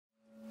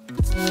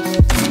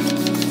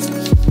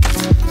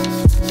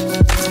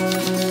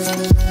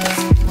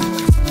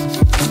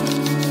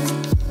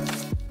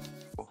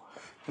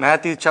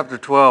Matthew chapter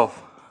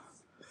 12.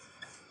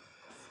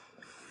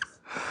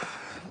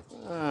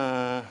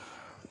 We're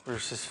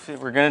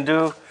going to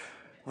do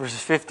verses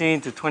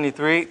 15 to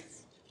 23.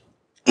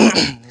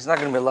 It's not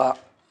going to be a lot.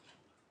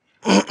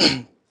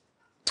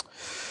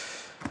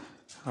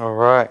 All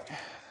right.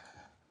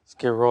 Let's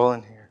get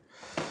rolling here.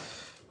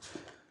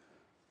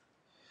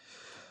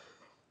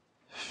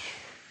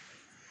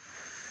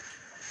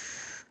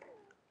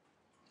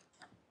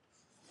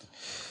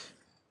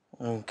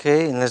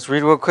 Okay, and let's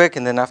read real quick,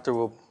 and then after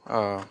we'll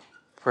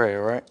pray,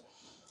 all right?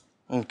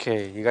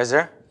 Okay, you guys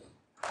there?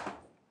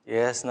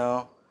 Yes,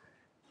 no?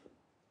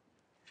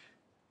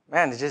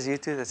 Man, it's just you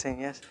two that's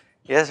saying yes?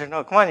 Yes or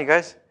no? Come on, you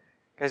guys.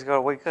 You guys got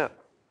to wake up.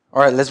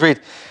 All right, let's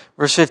read.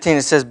 Verse 15,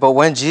 it says, "But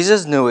when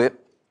Jesus knew it,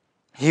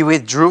 he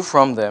withdrew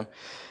from them,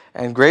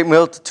 and great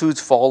multitudes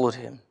followed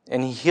him,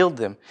 and he healed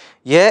them.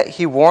 Yet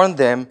he warned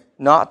them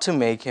not to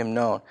make him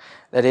known,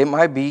 that it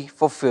might be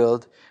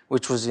fulfilled,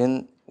 which was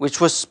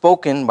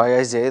spoken by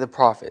Isaiah the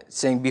prophet,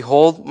 saying,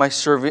 Behold, my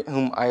servant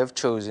whom I have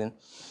chosen,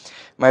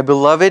 my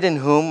beloved in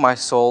whom my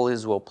soul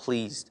is well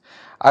pleased.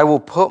 I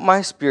will put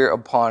my spirit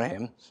upon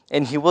him,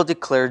 and he will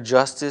declare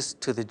justice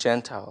to the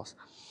Gentiles.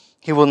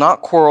 He will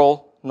not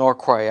quarrel nor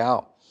cry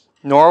out,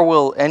 nor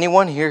will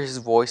anyone hear his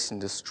voice in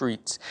the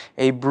streets.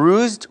 A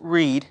bruised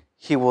reed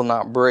he will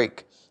not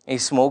break, a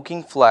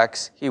smoking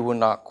flax he will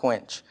not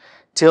quench,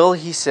 till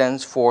he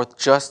sends forth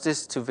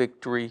justice to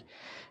victory,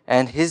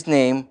 and his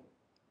name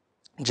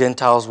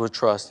Gentiles will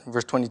trust." In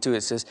verse 22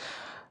 it says,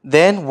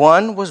 "Then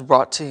one was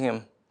brought to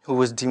him who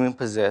was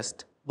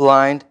demon-possessed,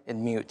 blind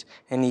and mute,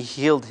 and he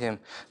healed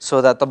him,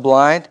 so that the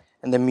blind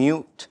and the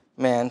mute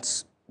man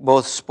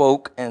both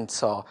spoke and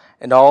saw.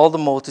 And all the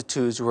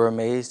multitudes were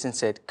amazed and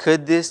said,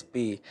 Could this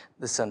be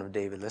the Son of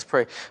David?" Let's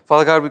pray.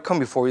 Father God, we come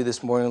before you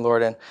this morning,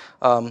 Lord, and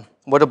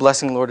what a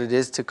blessing, Lord, it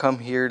is to come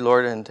here,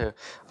 Lord, and to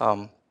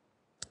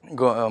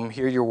go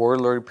hear your word,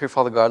 Lord. We pray,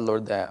 Father God,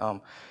 Lord, that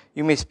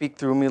you may speak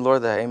through me,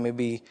 Lord, that it may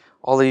be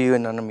all of you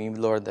and none of me,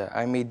 Lord, that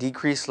I may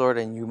decrease, Lord,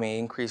 and you may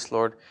increase,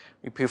 Lord.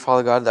 We pray,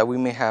 Father God, that we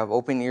may have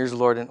open ears,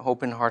 Lord, and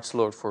open hearts,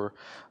 Lord, for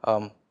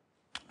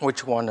what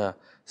you want to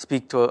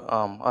speak to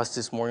us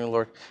this morning,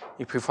 Lord.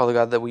 We pray, Father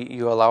God, that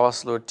you allow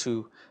us, Lord,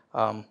 to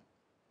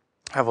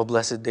have a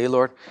blessed day,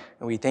 Lord.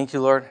 And we thank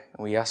you, Lord,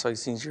 and we ask all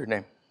these things in your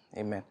name.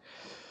 Amen.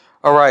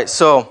 All right,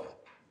 so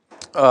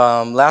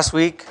last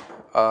week,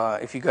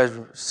 if you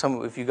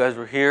guys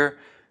were here,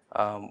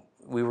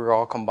 we were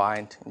all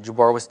combined.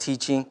 Jabbar was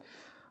teaching.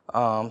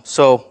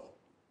 So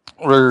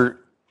we're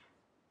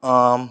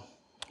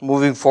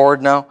moving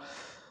forward now.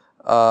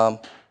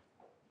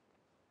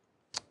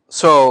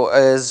 So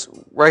as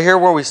right here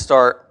where we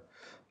start,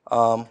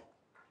 in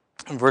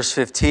verse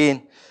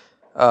 15,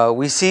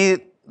 we see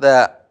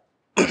that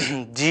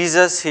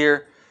Jesus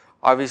here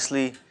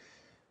obviously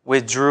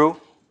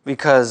withdrew,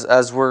 because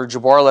as where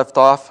Jabbar left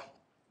off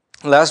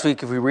last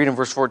week, if we read in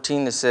verse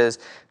 14, it says,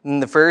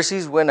 "And the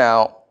Pharisees went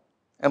out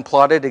and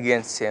plotted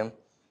against him,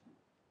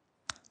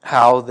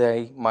 how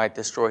they might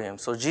destroy him."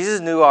 So Jesus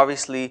knew,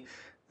 obviously,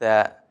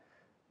 that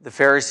the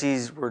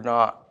Pharisees were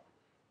not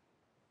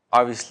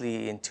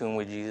obviously in tune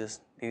with Jesus.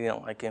 They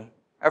didn't like him.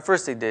 At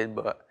first they did,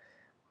 but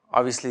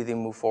obviously they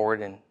moved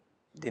forward and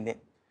didn't.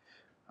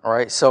 All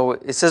right, so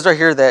it says right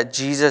here that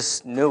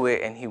Jesus knew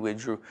it and he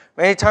withdrew.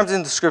 Many times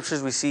in the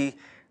scriptures we see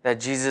that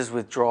Jesus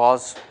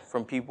withdraws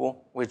from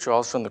people,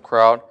 withdraws from the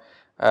crowd.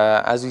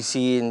 As we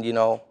see in,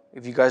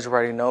 if you guys are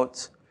writing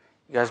notes,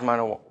 you guys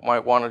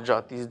might want to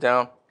jot these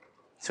down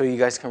so you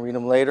guys can read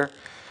them later.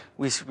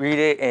 We read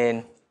it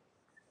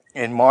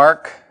in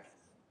Mark.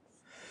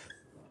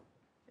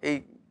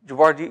 Hey,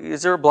 Jabbar,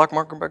 is there a black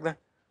marker back there?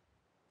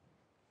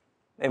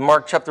 In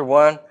Mark chapter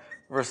 1,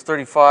 verse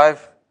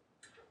 35,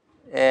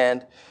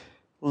 and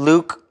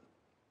Luke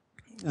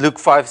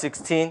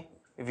 5:16.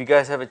 If you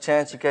guys have a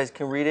chance, you guys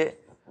can read it.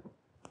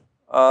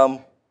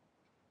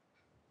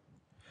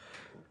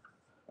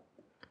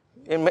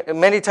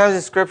 Many times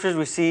in scriptures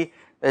we see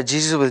that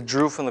Jesus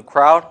withdrew from the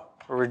crowd,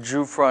 or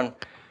withdrew from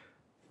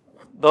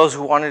those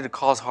who wanted to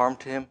cause harm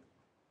to him.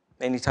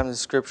 Many times in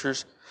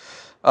scriptures.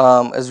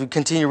 As we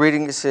continue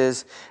reading, it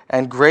says,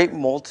 "And great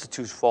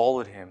multitudes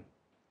followed him."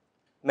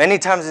 Many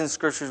times in the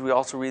scriptures, we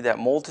also read that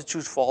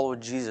multitudes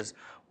followed Jesus.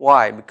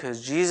 Why?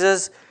 Because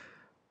Jesus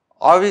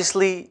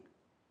obviously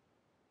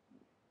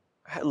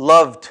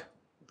loved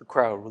the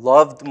crowd,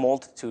 loved the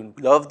multitude,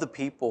 loved the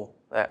people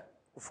that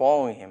were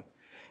following him.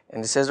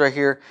 And it says right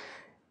here,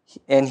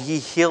 "And he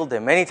healed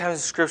them." Many times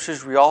in the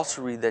scriptures, we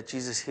also read that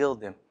Jesus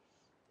healed them.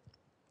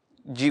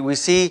 We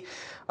see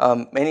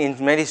in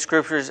many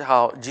scriptures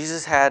how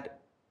Jesus had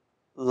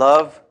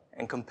love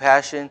and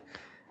compassion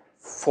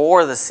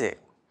for the sick,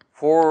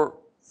 for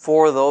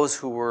those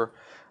who were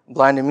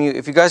blind and mute.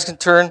 If you guys can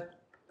turn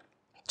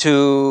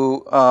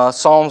to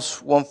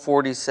Psalms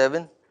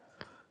 147.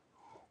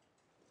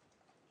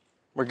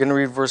 We're going to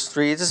read verse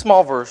 3. It's a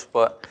small verse,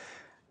 but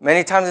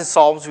many times in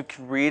Psalms we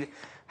can read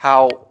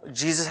how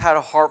Jesus had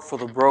a heart for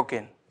the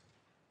broken.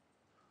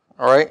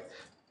 All right?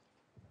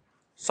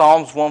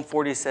 Psalms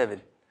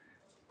 147.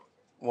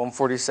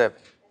 147.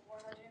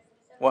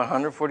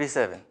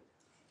 147.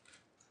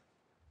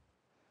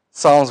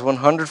 Psalms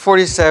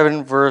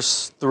 147,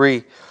 verse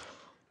 3.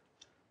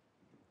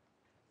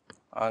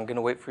 I'm going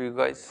to wait for you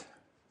guys.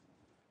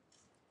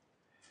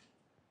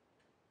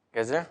 You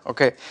guys there?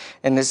 Okay.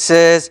 And it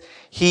says,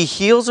 He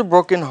heals the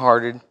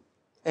brokenhearted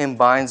and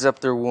binds up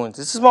their wounds.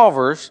 It's a small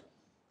verse,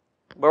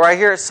 but right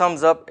here it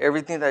sums up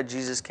everything that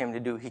Jesus came to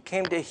do. He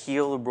came to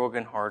heal the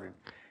brokenhearted.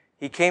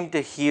 He came to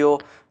heal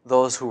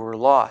those who were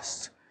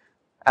lost.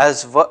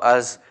 As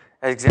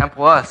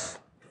example, us.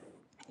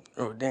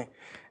 Oh, dang.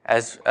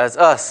 As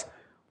us.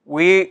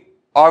 We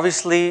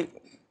obviously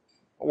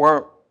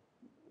weren't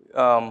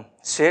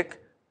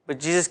sick, but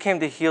Jesus came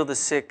to heal the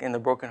sick and the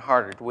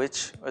brokenhearted,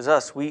 which is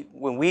us.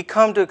 When we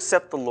come to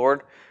accept the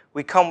Lord,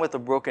 we come with a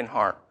broken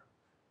heart.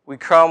 We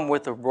come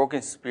with a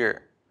broken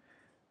spirit.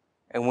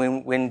 And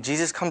when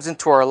Jesus comes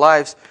into our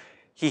lives,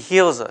 He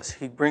heals us.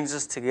 He brings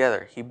us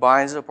together. He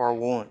binds up our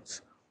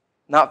wounds.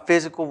 Not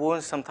physical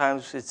wounds.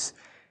 Sometimes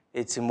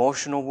it's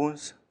emotional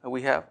wounds that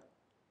we have.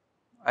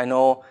 I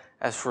know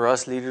as for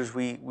us leaders,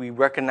 we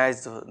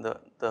recognize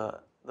the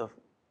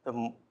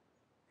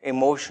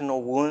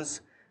emotional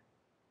wounds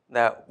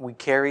that we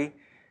carry.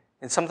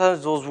 And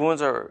sometimes those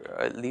wounds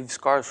leave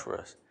scars for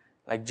us.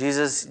 Like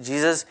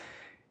Jesus,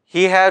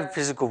 He had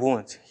physical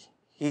wounds.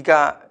 He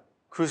got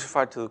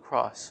crucified to the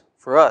cross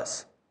for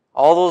us.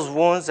 All those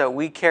wounds that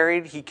we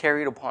carried, He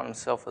carried upon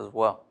Himself as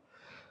well.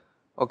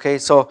 Okay,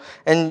 so,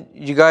 and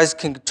you guys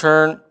can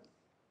turn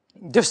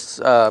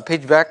just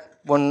page back,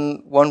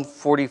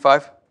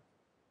 145.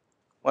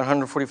 We're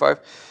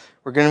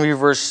going to be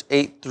verse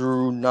 8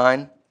 through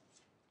 9.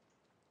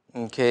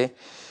 Okay,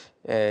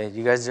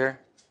 you guys there?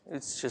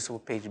 It's just a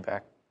page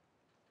back.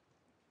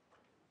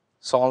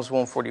 Psalms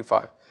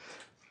 145.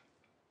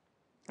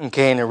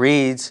 Okay, and it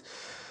reads,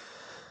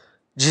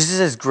 Jesus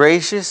is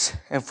gracious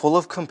and full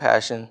of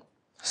compassion,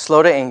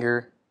 slow to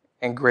anger,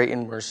 and great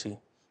in mercy.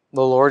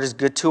 The Lord is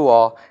good to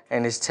all,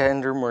 and His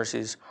tender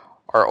mercies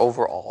are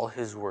over all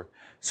His work.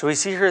 So we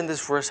see here in this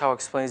verse how it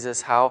explains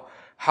this, how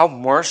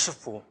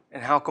merciful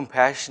and how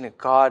compassionate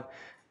God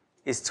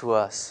is to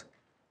us.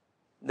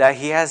 That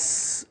He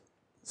has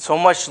so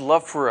much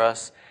love for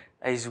us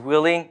that He's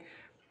willing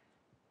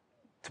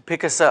to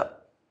pick us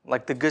up,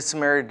 like the Good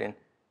Samaritan.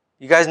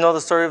 You guys know the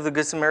story of the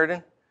Good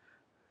Samaritan?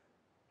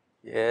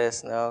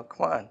 Yes, no,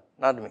 come on,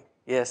 not me.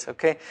 Yes,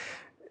 okay.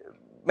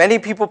 Many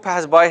people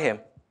passed by Him,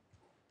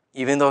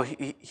 even though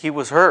he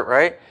was hurt,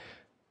 right?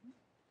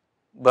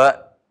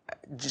 But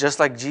just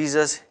like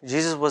Jesus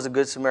was a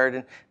Good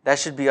Samaritan, that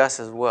should be us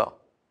as well.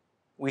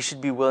 We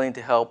should be willing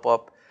to help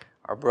up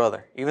our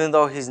brother. Even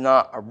though he's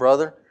not our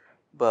brother,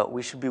 but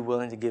we should be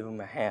willing to give him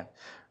a hand.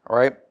 All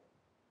right?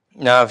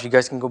 Now, if you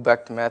guys can go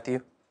back to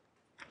Matthew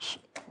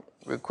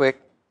real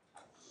quick.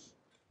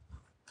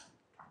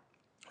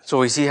 So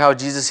we see how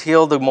Jesus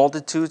healed the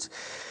multitudes.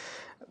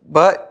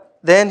 But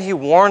then He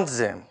warns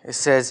them. It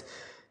says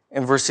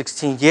in verse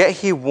 16, yet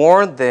He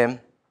warned them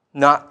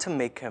not to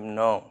make Him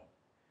known.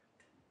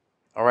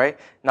 All right?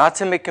 Not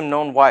to make Him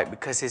known. Why?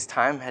 Because His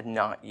time had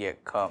not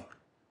yet come.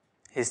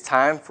 His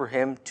time for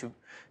Him to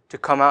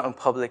come out in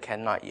public had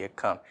not yet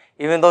come.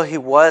 Even though He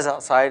was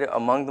outside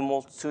among the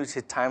multitudes,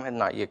 His time had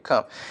not yet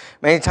come.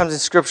 Many times in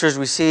scriptures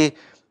we see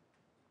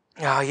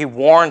how He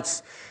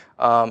warns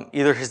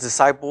either His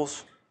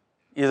disciples,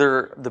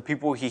 either the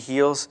people He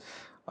heals.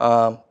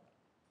 I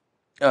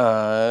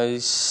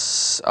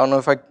don't know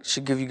if I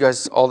should give you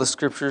guys all the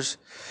scriptures,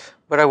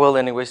 but I will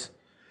anyways.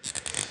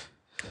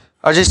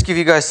 I'll just give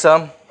you guys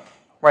some.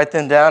 Write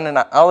them down, and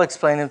I'll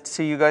explain them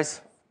to you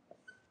guys.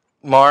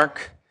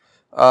 Mark.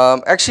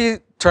 Actually,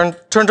 turn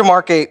to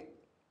Mark 8,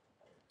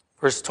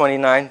 verse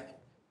 29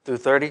 through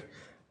 30.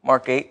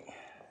 Mark 8.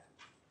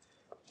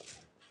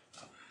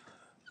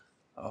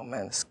 Oh,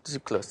 man, it's too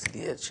close to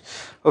the edge.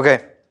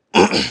 Okay.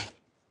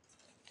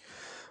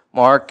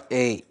 Mark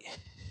 8.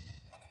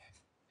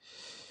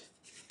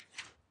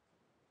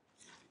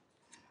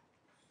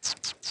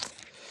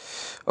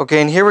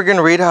 Okay, and here we're going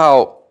to read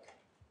how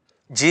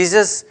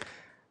Jesus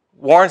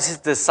warns His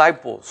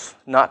disciples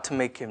not to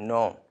make Him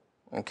known.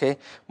 Okay,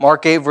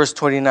 Mark 8, verse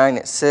 29,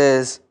 it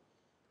says,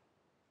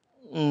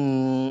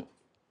 actually,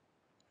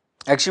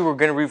 we're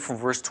going to read from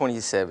verse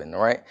 27,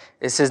 all right?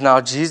 It says, now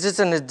Jesus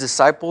and His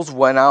disciples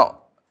went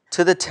out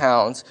to the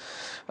towns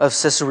of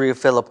Caesarea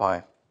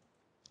Philippi.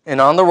 And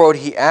on the road,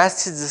 He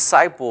asked His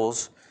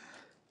disciples,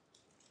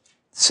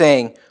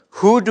 saying,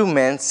 who do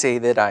men say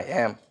that I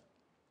am?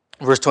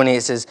 Verse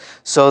 28 says,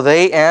 so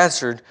they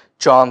answered,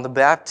 John the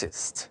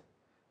Baptist.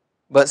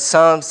 But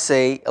some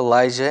say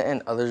Elijah,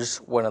 and others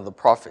one of the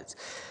prophets.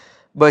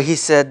 But He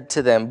said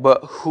to them,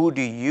 but who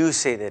do you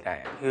say that I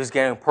am? He was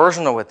getting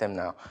personal with them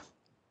now.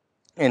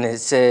 And it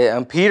said,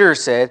 and Peter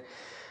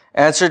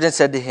answered and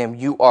said to Him,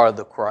 you are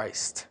the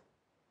Christ.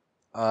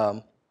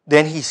 Then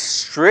He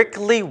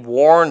strictly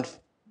warned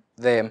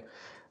them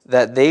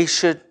that they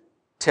should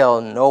tell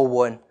no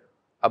one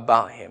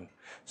about Him.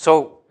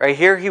 So right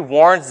here He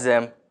warns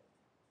them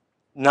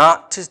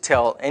not to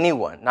tell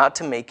anyone, not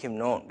to make Him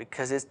known,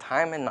 because His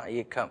time had not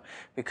yet come.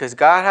 Because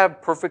God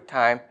had perfect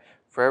time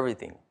for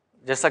everything.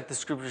 Just like the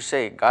scriptures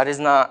say, God is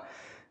not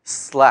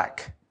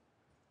slack.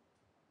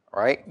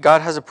 All right?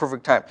 God has a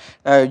perfect time.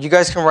 Now, you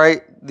guys can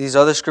write these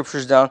other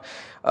scriptures down,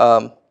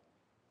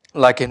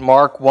 like in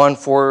Mark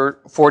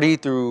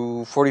 1:40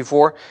 through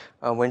 44,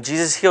 when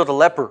Jesus healed a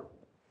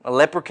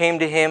leper came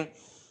to him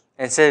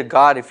and said,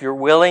 God, if you're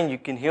willing, you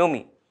can heal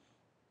me.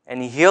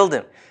 And he healed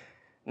him.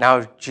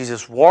 Now,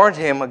 Jesus warned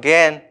him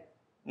again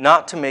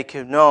not to make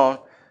him known,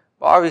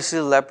 but obviously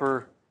the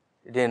leper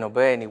didn't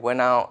obey, and he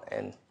went out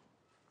and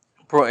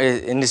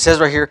it says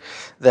right here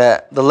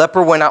that the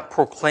leper went out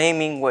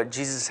proclaiming what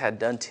Jesus had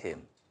done to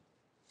him.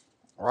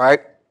 Right?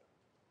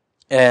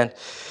 And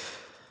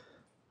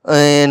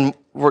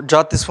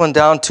jot this one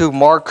down to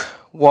Mark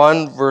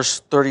 1, verse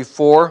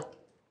 34.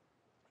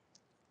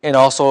 And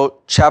also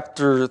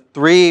chapter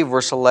 3,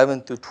 verse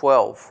 11 through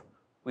 12.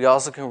 We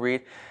also can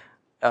read.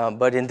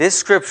 But in this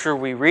scripture,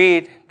 we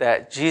read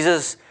that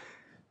Jesus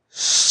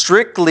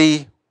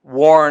strictly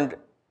warned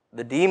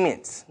the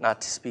demons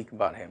not to speak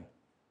about him.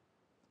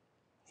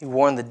 He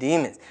warned the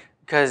demons.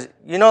 Because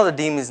you know the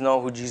demons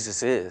know who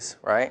Jesus is,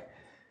 right?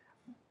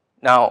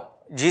 Now,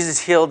 Jesus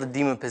healed the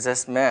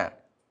demon-possessed man.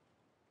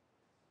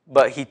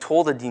 But he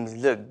told the demons,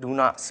 look, do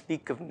not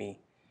speak of me.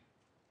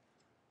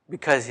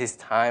 Because his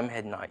time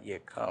had not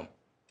yet come.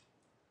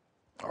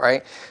 All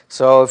right?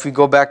 So if we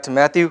go back to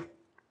Matthew,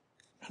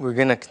 we're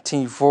going to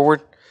continue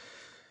forward.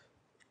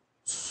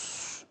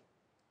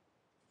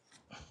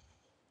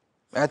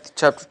 Matthew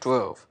chapter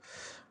 12.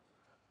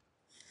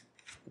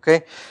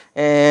 Okay?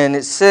 And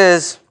it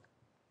says,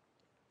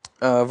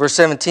 verse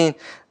 17,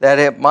 that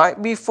it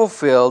might be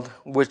fulfilled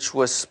which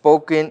was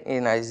spoken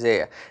in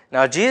Isaiah.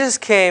 Now Jesus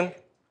came,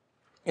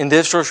 in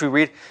this verse we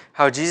read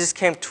how Jesus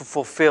came to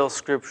fulfill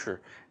Scripture.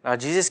 Now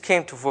Jesus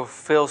came to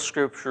fulfill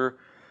Scripture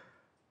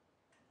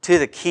to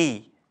the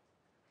key.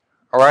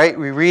 All right?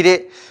 We read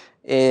it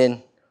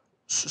in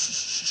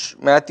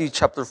Matthew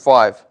chapter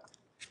 5.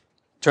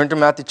 Turn to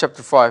Matthew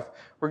chapter 5.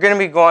 We're going to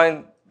be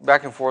going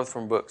back and forth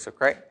from books,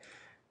 okay?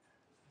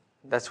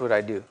 That's what I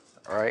do,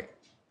 all right?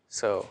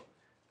 So,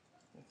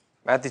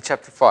 Matthew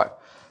chapter 5,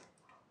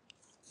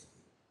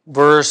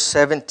 verse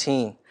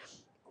 17.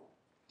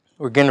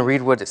 We're going to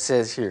read what it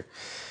says here.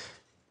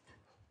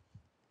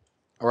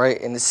 All right,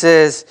 and it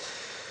says,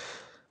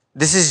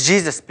 this is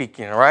Jesus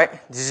speaking, all right?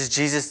 This is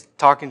Jesus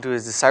talking to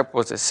his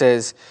disciples. It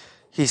says,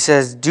 he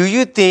says, do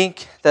you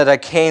think that I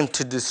came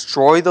to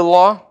destroy the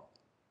law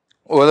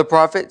or the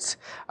prophets?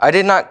 I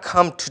did not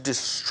come to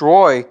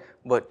destroy,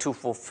 but to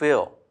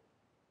fulfill.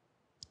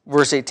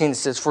 Verse 18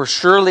 says, for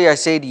surely I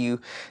say to you,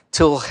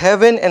 till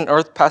heaven and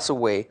earth pass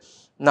away,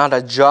 not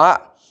a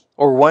jot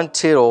or one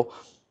tittle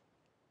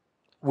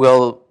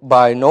will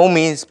by no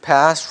means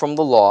pass from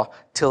the law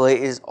till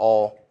it is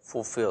all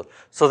fulfilled.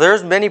 So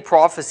there's many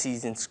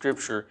prophecies in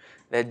Scripture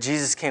that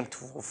Jesus came to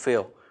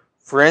fulfill.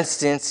 For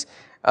instance,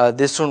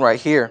 this one right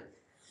here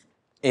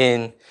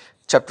in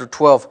chapter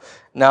 12.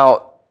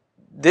 Now,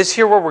 this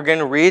here what we're going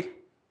to read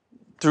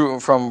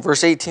from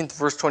verse 18 to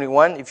verse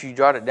 21, if you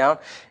jot it down,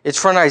 it's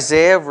from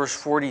Isaiah verse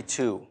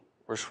 42,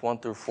 verse 1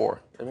 through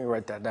 4. Let me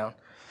write that down.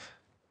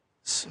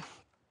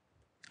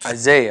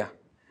 Isaiah.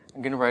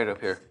 I'm going to write it up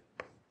here.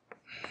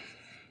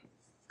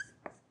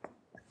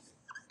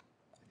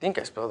 I think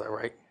I spelled that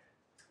right.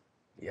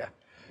 Yeah.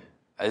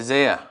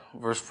 Isaiah,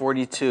 verse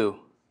 42,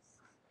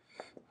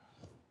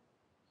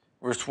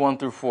 verse 1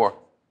 through 4.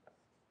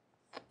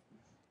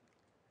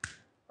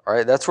 All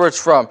right, that's where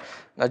it's from.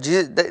 Now,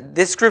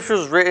 this scripture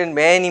was written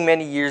many,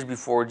 many years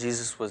before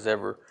Jesus was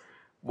ever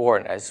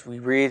born. As we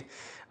read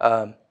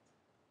through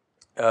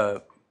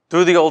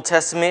the Old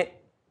Testament,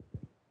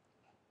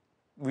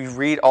 we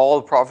read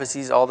all the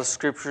prophecies, all the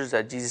scriptures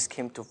that Jesus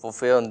came to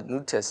fulfill in the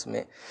New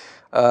Testament.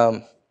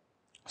 So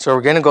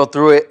we're going to go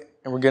through it,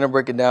 and we're going to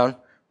break it down,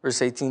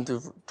 verse 18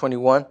 through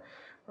 21. All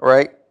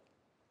right?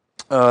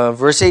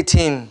 Verse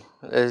 18,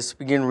 let's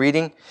begin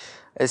reading.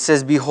 It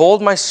says,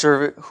 behold my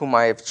servant whom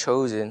I have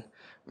chosen,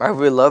 my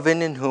beloved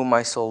in whom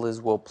my soul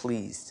is well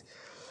pleased.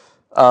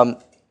 In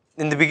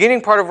the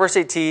beginning part of verse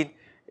 18,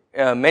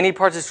 many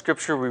parts of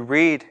Scripture we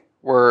read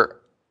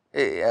where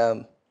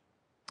it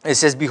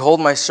says, behold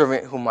my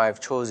servant whom I have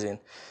chosen,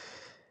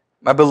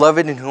 my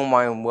beloved in whom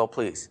I am well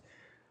pleased.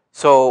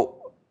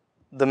 So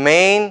the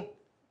main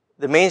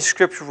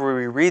Scripture where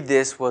we read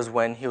this was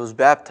when he was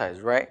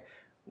baptized, right?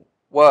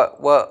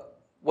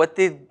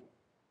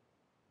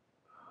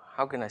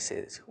 How can I say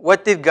this?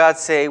 What did God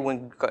say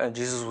when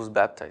Jesus was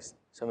baptized?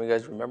 Some of you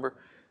guys remember?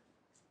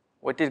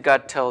 What did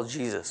God tell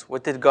Jesus?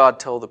 What did God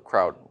tell the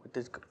crowd?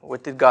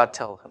 What did God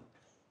tell him?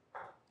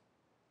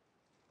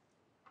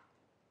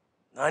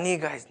 None of you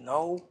guys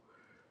know?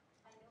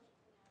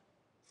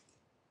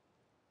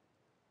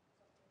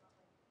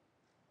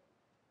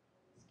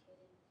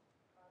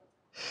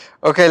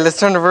 Okay, let's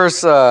turn to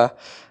verse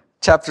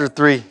chapter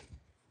 3.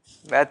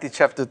 Matthew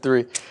chapter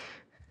 3.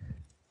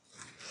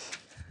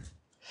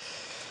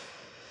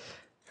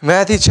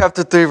 Matthew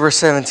chapter 3, verse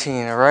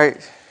 17, all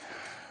right?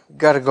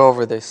 Got to go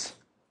over this.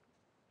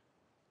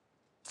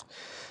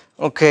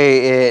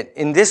 Okay,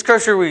 in this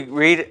scripture we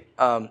read,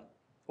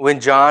 when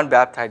John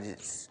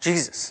baptizes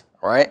Jesus.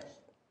 All right?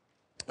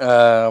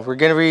 We're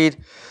going to read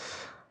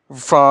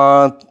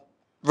from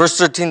verse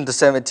 13 to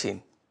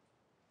 17.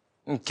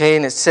 Okay,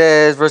 and it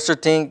says, verse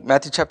 13,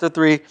 Matthew chapter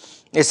 3,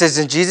 it says,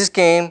 and Jesus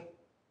came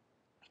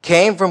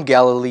from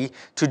Galilee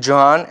to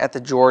John at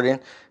the Jordan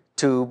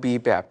to be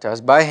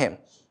baptized by him.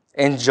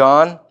 And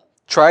John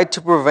tried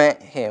to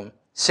prevent him,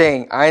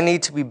 saying, I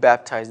need to be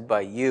baptized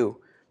by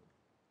you.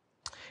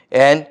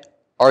 And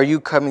are you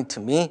coming to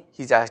me?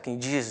 He's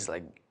asking Jesus,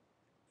 like,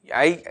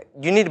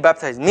 you need to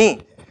baptize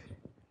me,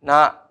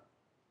 not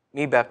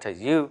me baptize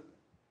you.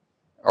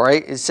 All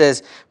right, it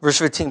says, verse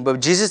 15,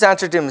 but Jesus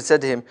answered him and said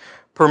to him,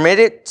 permit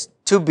it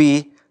to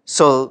be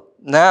so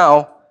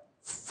now,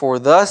 for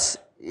thus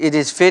it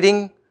is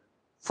fitting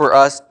for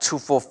us to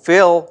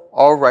fulfill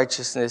all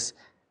righteousness.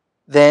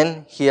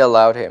 Then he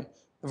allowed him.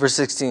 Verse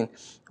 16,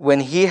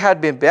 when he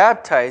had been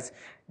baptized,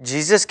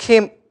 Jesus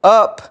came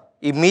up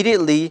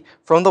immediately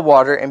from the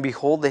water, and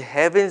behold, the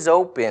heavens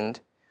opened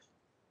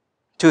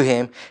to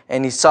him,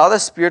 and he saw the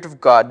Spirit of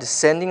God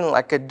descending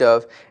like a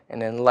dove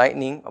and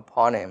enlightening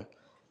upon him.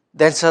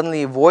 Then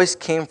suddenly a voice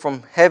came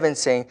from heaven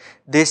saying,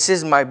 this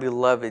is my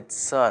beloved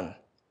Son,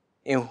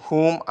 in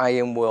whom I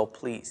am well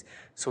pleased.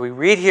 So we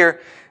read here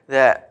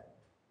that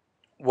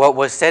what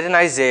was said in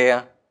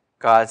Isaiah,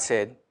 God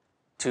said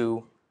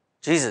to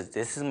Jesus,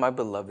 this is my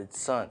beloved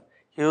Son.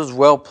 He was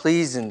well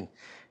pleased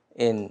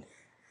in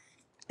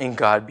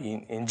God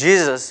being, in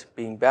Jesus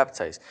being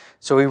baptized.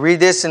 So we read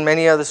this in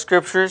many other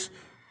scriptures.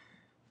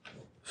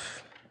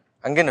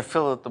 I'm going to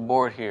fill out the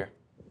board here.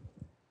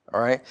 All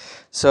right.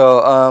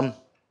 So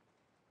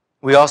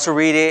we also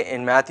read it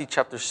in Matthew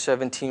chapter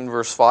 17,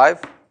 verse 5.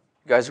 You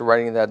guys are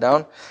writing that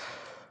down.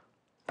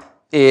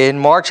 In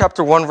Mark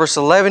chapter 1, verse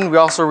 11, we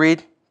also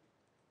read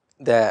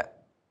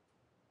that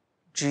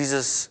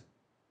Jesus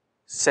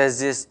says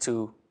this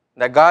to,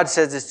 that God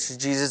says this to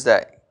Jesus,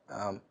 that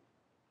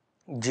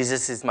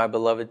Jesus is my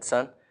beloved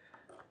Son.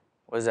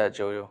 What is that,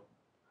 Jojo?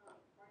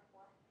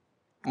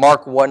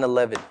 Mark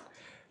 1:11.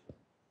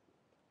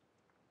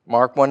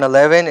 Mark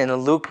 1:11, and in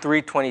Luke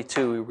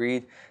 3:22, we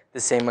read the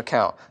same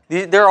account.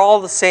 They're all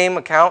the same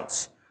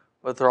accounts,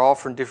 but they're all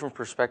from different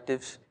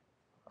perspectives.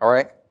 All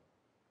right?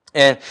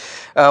 And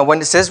when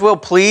it says well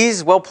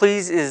pleased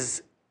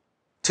is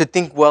to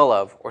think well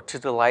of or to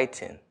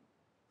delight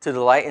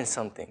in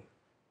something.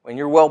 When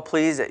you're well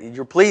pleased,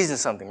 you're pleased in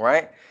something,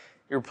 right?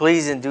 You're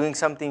pleased in doing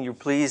something. You're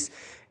pleased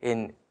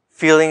in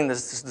feeling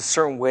this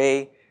certain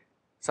way.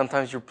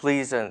 Sometimes you're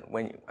pleased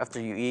when after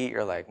you eat,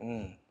 you're like,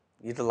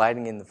 you're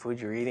delighting in the food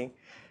you're eating.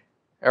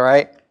 All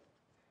right?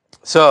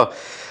 So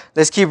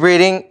let's keep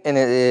reading.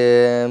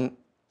 And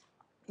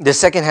the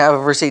second half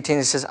of verse 18,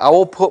 it says, I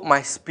will put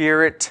my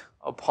Spirit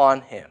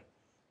upon him.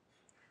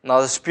 Now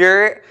the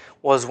Spirit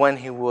was when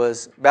he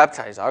was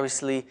baptized.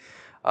 Obviously,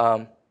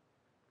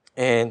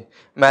 in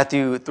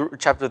Matthew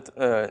chapter,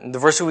 the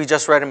verse we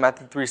just read in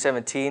Matthew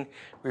 3:17,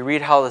 we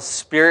read how the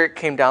Spirit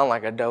came down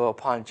like a dove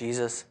upon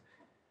Jesus.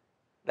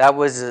 That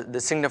was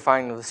the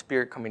signifying of the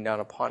Spirit coming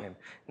down upon him.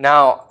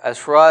 Now, as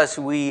for us,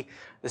 the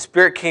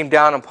Spirit came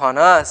down upon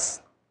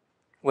us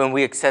when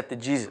we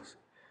accepted Jesus.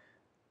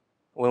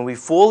 When we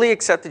fully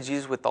accepted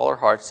Jesus with all our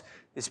hearts,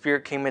 the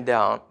Spirit came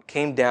down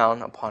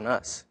upon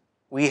us.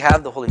 We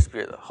have the Holy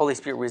Spirit. The Holy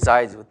Spirit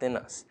resides within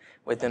us,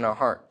 within our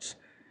hearts.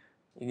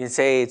 You can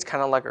say it's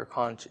kind of like our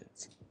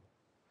conscience.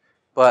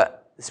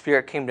 But the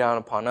Spirit came down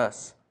upon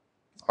us.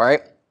 All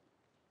right?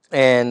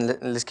 And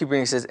let's keep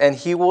reading. It says, and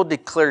he will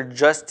declare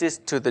justice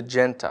to the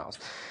Gentiles.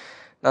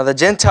 Now the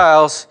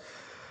Gentiles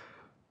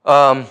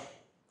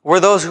were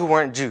those who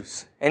weren't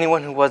Jews.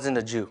 Anyone who wasn't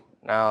a Jew.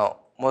 Now,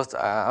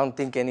 I don't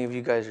think any of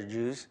you guys are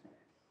Jews.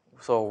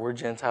 So we're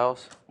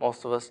Gentiles,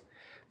 most of us.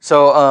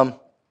 So,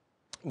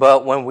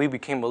 but when we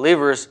became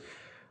believers,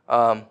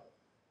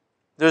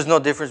 there's no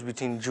difference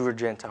between Jew or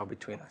Gentile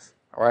between us.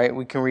 All right?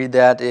 We can read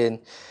that in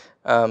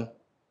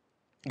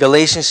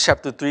Galatians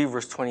chapter 3,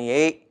 verse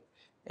 28.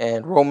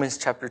 And Romans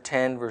chapter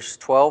 10, verse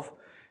 12,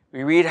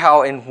 we read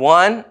how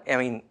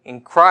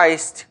in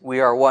Christ, we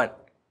are one.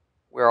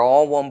 We are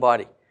all one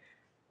body.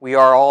 We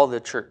are all the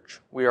church.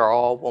 We are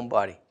all one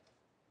body.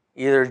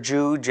 Either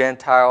Jew,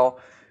 Gentile,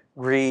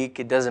 Greek,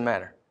 it doesn't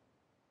matter.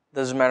 It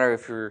doesn't matter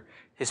if you're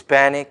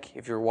Hispanic,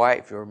 if you're white,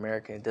 if you're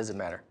American, it doesn't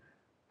matter.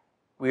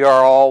 We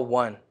are all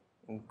one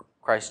in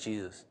Christ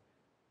Jesus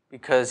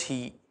because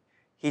He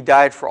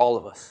died for all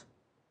of us.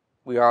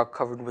 We are all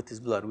covered with His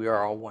blood. We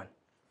are all one.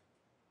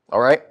 All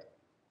right?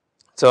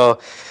 So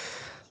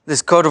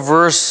let's go to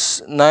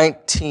verse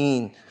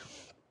 19.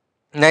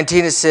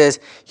 19 it says,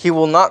 he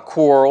will not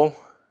quarrel,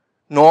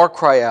 nor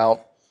cry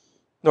out,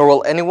 nor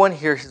will anyone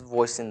hear his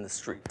voice in the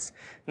streets.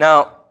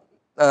 Now,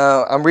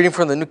 I'm reading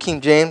from the New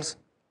King James,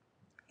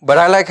 but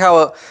I like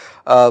how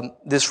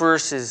this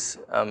verse is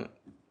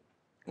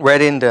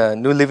read in the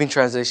New Living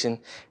Translation.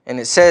 And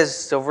it says,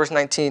 so verse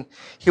 19,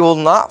 he will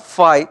not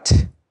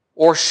fight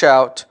or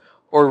shout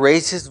or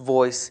raise his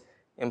voice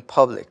in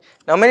public.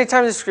 Now, many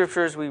times in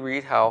scriptures we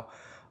read how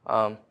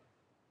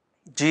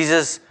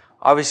Jesus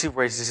obviously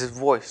raises his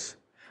voice.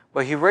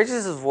 But he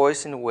raises his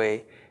voice in a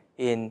way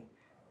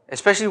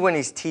especially when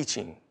he's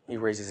teaching, he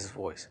raises his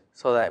voice.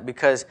 So that,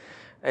 because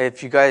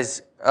if you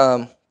guys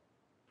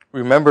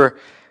remember,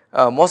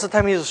 most of the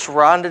time he was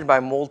surrounded by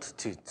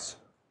multitudes,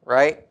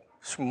 right?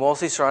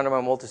 Mostly surrounded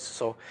by multitudes.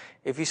 So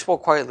if he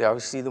spoke quietly,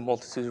 obviously the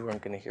multitudes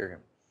weren't going to hear him.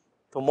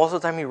 So most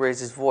of the time he raised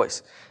his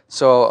voice.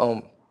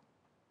 So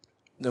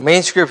the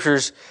main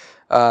scriptures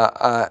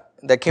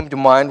that came to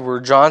mind were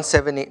John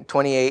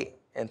 7:28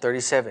 and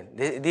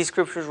 37. These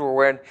scriptures were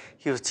when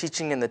he was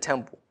teaching in the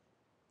temple.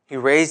 He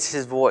raised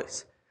his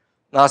voice.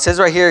 Now it says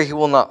right here, he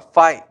will not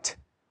fight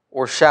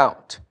or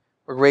shout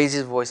or raise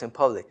his voice in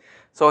public.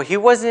 So he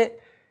wasn't,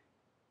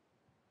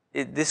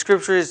 this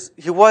scripture is,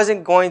 he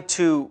wasn't going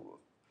to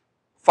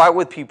fight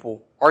with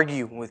people,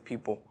 argue with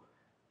people.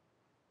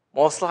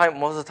 Most of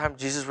the time,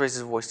 Jesus raised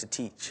his voice to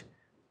teach.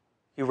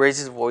 He raised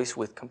his voice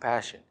with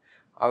compassion.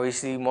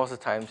 Obviously, most of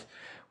the times,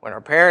 when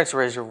our parents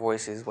raise their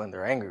voices when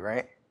they're angry,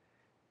 right?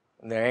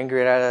 When they're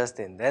angry at us,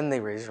 then they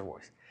raise their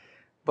voice.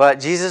 But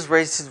Jesus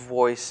raised his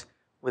voice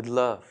with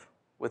love,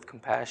 with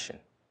compassion.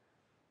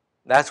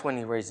 That's when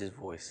he raised his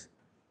voice.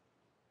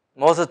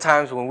 Most of the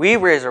times when we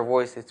raise our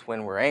voice, it's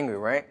when we're angry,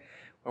 right?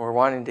 When we're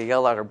wanting to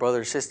yell at our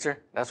brother or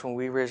sister, that's when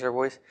we raise our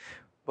voice.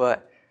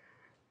 But,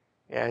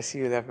 yeah, I see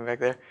you laughing back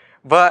there.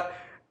 But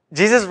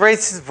Jesus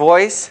raised his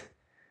voice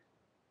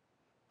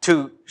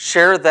to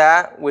share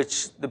that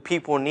which the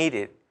people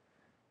needed.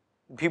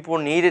 The people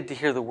needed to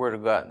hear the word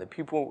of God. The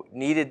people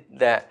needed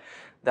that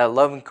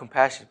love and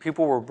compassion.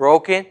 People were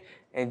broken,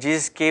 and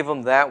Jesus gave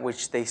them that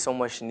which they so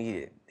much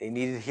needed. They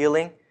needed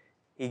healing.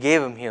 He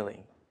gave them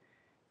healing.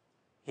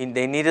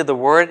 They needed the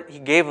word. He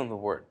gave them the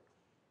word.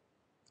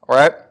 All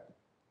right?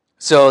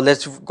 So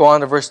let's go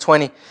on to verse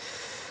 20.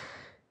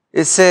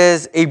 It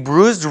says, a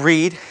bruised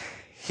reed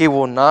he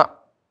will not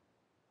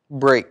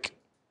break.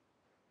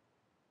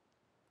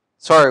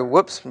 Sorry,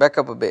 whoops, back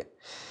up a bit.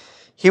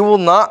 He will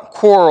not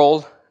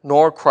quarrel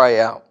nor cry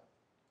out.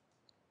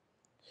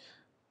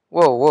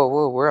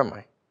 Whoa, where am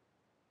I?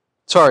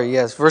 Sorry,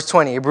 yes, verse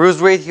 20. A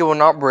bruised reed he will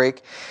not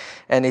break,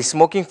 and a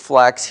smoking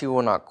flax he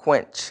will not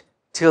quench,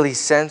 till he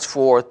sends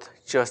forth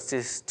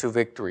justice to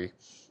victory.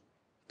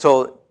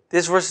 So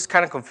this verse is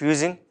kind of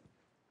confusing.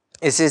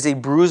 It says, a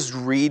bruised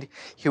reed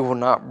he will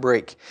not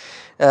break.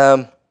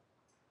 Again,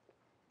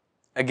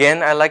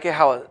 I like it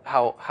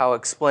how it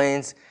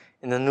explains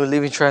in the New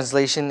Living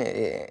Translation,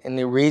 and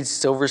it reads,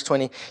 still verse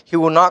 20, he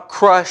will not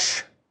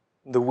crush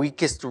the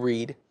weakest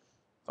reed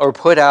or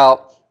put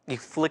out a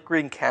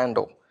flickering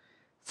candle.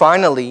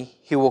 Finally,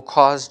 he will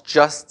cause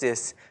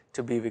justice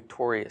to be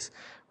victorious.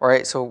 All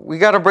right, so we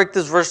got to break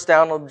this verse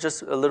down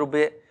just a little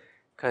bit,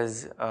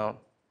 because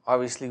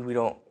obviously we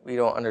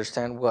don't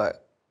understand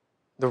what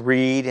the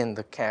reed and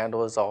the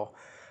candle is all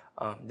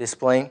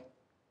displaying.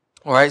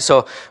 All right,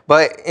 so,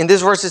 but in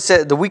this verse it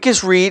said, the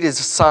weakest reed is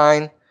a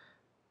sign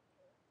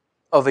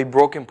of a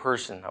broken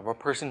person, of a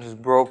person who's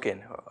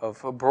broken,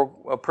 of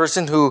a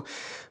person who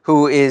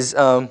is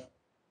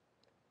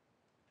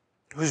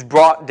who's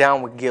brought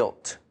down with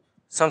guilt.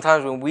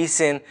 Sometimes when we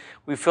sin,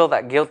 we feel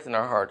that guilt in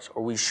our hearts,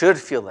 or we should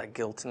feel that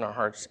guilt in our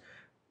hearts.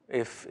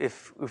 If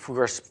we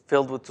are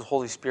filled with the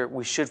Holy Spirit,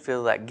 we should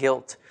feel that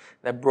guilt,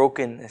 that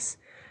brokenness.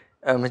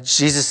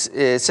 Jesus,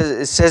 it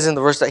says in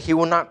the verse that he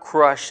will not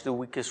crush the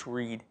weakest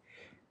reed,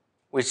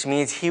 which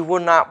means he will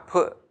not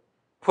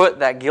put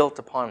that guilt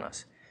upon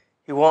us.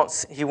 He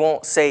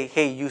won't say,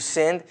 hey, you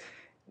sinned,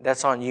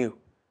 that's on you.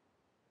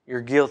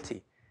 You're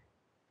guilty.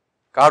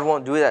 God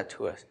won't do that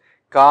to us.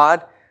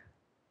 God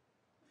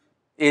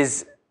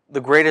is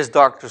the greatest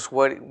doctor.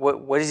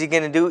 What is he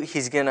going to do?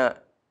 He's going to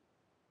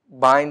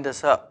bind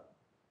us up.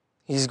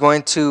 He's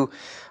going to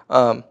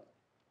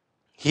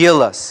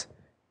heal us.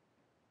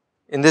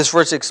 In this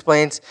verse, it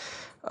explains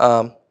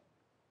how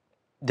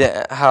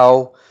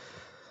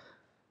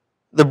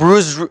the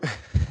bruised.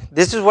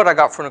 This is what I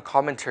got from a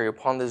commentary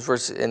upon this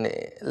verse, and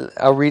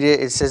I'll read it.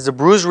 It says, the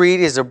bruised reed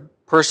is a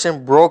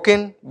person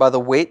broken by the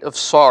weight of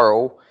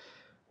sorrow,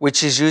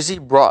 which is usually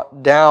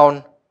brought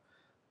down.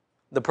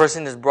 The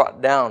person is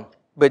brought down.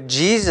 But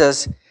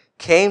Jesus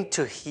came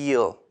to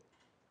heal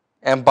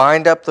and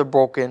bind up the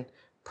broken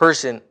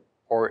person,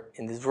 or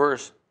in this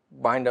verse,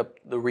 bind up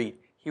the reed.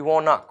 He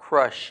will not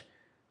crush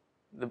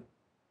the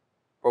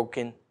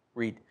broken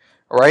reed.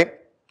 All right?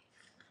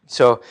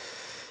 So,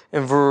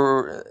 in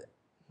verse,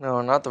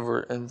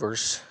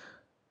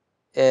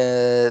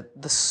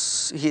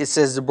 it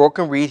says, the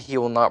broken reed he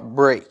will not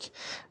break.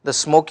 The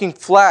smoking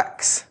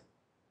flax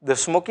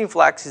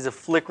is a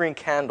flickering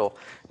candle.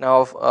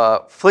 Now,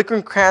 a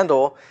flickering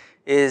candle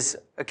is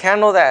a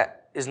candle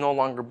that is no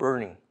longer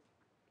burning.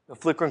 The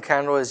flickering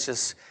candle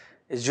is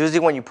usually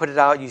when you put it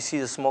out, you see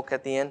the smoke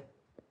at the end.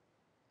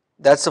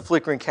 That's the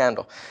flickering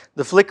candle.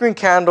 The flickering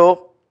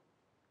candle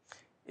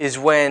is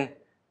when,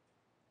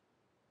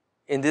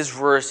 in this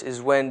verse,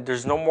 is when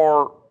there's no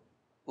more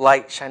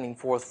light shining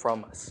forth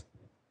from us.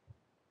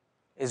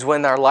 Is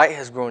when our light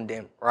has grown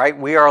dim, right?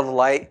 We are the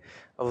light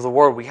of the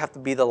world. We have to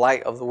be the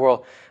light of the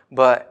world.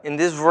 But in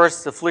this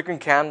verse, the flickering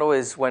candle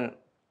is when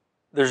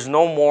there's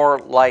no more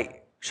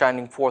light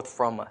shining forth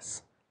from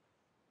us.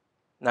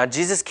 Now,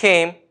 Jesus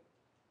came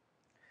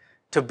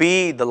to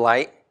be the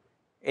light,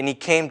 and he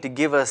came to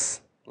give us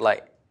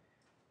light.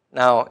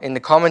 Now, in the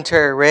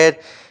commentary I read,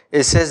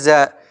 it says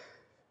that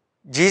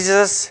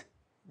Jesus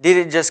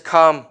didn't just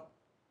come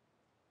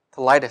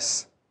to light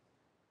us.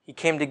 He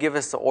came to give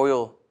us the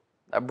oil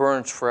that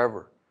burns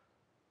forever,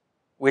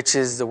 which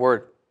is the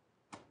Word.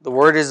 The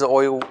Word is the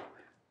oil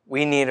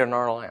we need in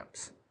our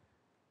lamps.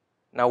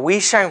 Now, we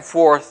shine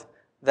forth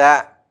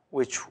that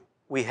which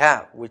we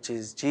have, which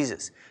is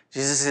Jesus.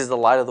 Jesus is the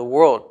light of the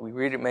world. We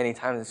read it many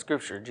times in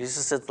Scripture.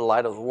 Jesus is the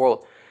light of the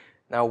world.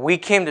 Now, we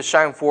came to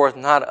shine forth,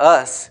 not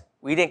us.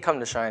 We didn't come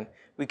to shine.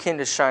 We came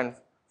to shine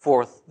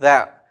forth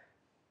that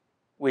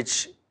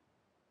which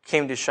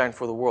came to shine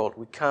for the world.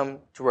 We come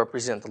to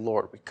represent the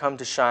Lord. We come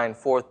to shine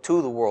forth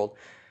to the world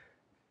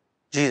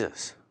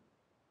Jesus.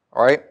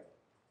 All right?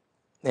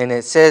 And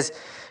it says,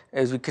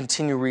 as we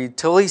continue to read,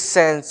 till he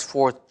sends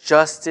forth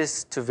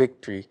justice to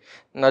victory.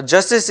 Now,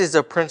 justice is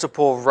a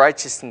principle of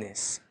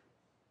righteousness.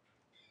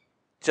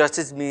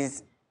 Justice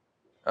means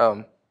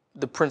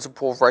the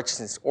principle of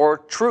righteousness or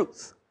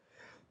truth.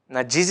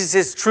 Now, Jesus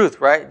is truth,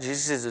 right?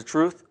 Jesus is the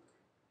truth.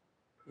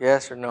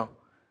 Yes or no?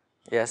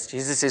 Yes,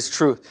 Jesus is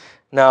truth.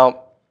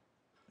 Now,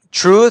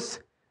 truth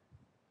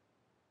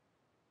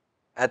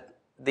at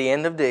the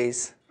end of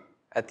days,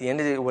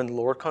 when the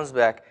Lord comes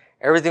back,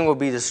 everything will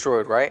be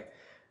destroyed, right?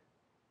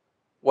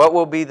 What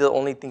will be the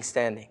only thing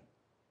standing?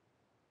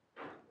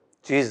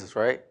 Jesus,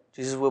 right?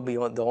 Jesus will be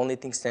the only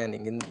thing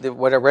standing. And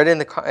what I read in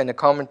the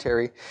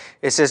commentary,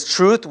 it says,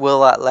 truth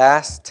will at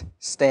last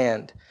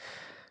stand.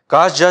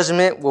 God's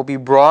judgment will be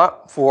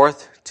brought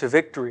forth to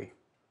victory,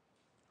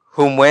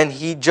 whom when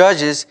he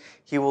judges,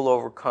 he will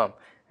overcome.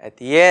 At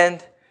the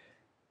end,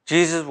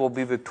 Jesus will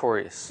be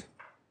victorious.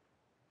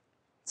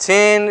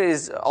 Sin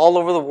is all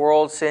over the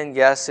world. Sin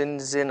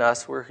is in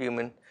us. We're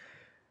human.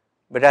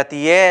 But at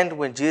the end,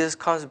 when Jesus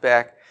comes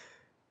back,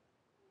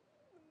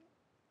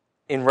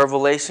 in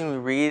Revelation we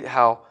read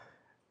how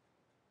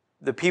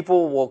the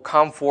people will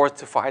come forth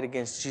to fight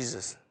against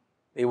Jesus.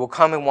 They will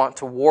come and want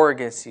to war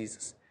against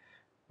Jesus.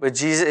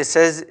 But it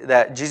says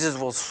that Jesus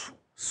will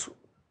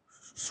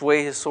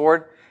sway his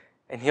sword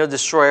and he'll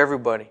destroy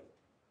everybody.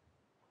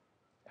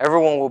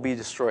 Everyone will be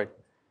destroyed.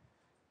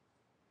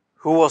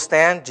 Who will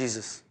stand?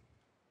 Jesus.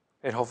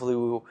 And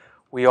hopefully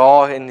we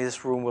all in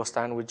this room will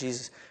stand with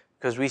Jesus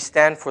because we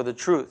stand for the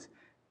truth.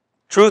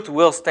 Truth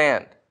will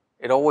stand.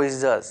 It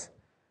always does.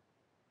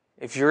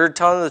 If you're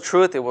telling the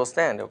truth, it will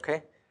stand,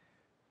 okay?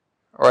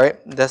 All right,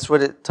 that's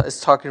what it's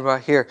talking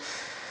about here.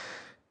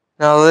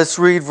 Now let's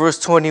read verse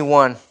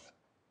 21.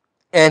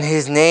 And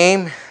his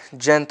name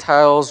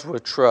Gentiles will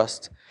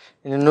trust.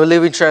 In the New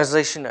Living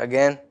Translation,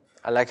 again,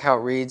 I like how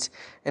it reads.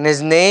 And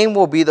his name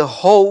will be the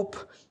hope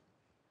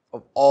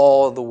of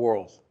all the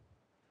world.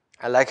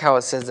 I like how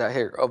it says that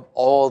here, of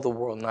all the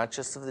world, not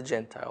just of the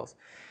Gentiles.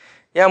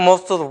 Yeah,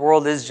 most of the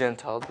world is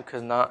Gentiles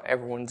because not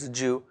everyone's a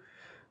Jew.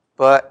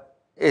 But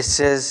it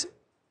says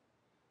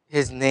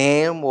his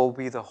name will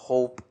be the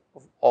hope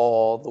of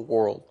all the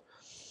world.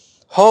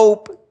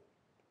 Hope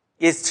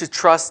is to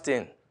trust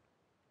in,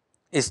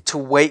 is to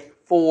wait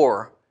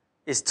for,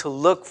 is to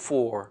look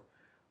for.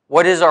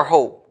 What is our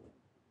hope?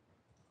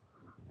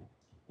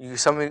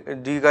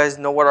 Do you guys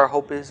know what our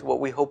hope is? What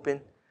we hope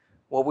in?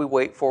 What we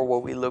wait for?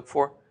 What we look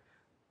for?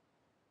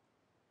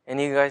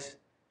 Any of you guys?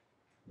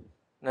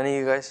 None of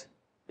you guys?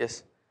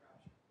 Yes?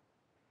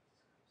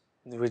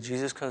 When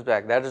Jesus comes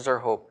back, that is our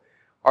hope.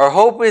 Our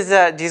hope is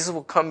that Jesus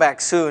will come back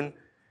soon.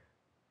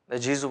 That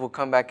Jesus will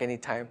come back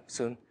anytime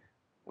soon.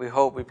 We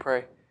hope, we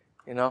pray,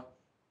 you know.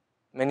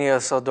 Many of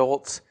us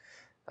adults,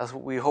 that's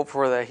what we hope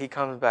for, that he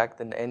comes back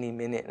any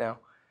minute now.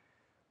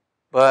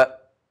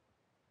 But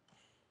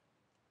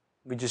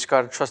we just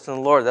got to trust in the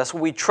Lord. That's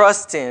what we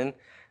trust in,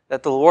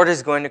 that the Lord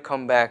is going to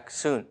come back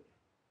soon.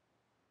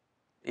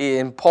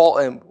 When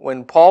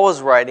Paul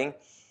was writing,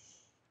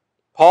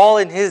 Paul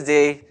in his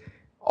day,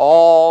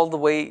 all the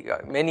way,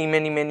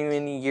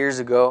 many years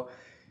ago,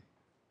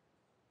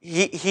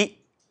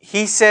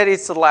 he said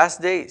it's the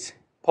last days.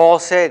 Paul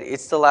said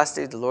it's the last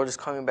days. The Lord is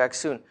coming back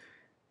soon.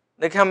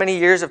 Look how many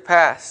years have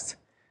passed,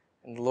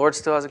 and the Lord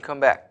still hasn't come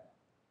back.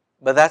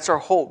 But that's our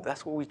hope.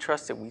 That's what we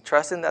trust in. We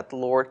trust in that the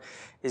Lord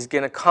is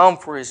going to come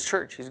for his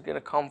church. He's going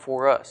to come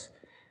for us.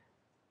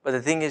 But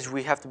the thing is,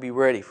 we have to be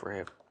ready for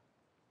him.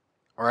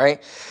 All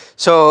right?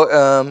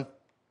 So,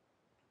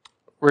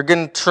 we're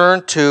going to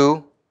turn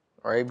to,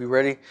 all right, be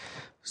ready,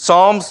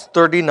 Psalms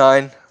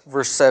 39,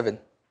 verse 7.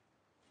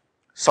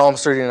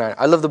 Psalms 39.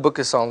 I love the book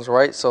of Psalms,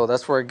 right? So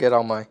that's where I get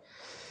all my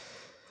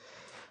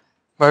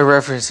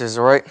references,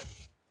 all right?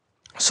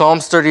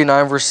 Psalms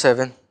 39, verse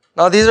 7.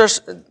 Now, these are,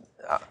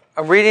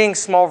 I'm reading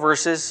small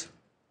verses,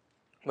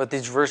 but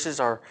these verses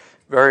are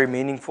very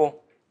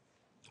meaningful.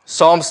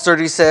 Psalms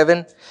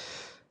 39,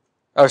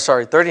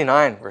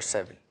 verse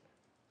 7.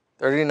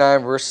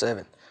 39, verse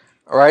 7.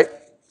 All right?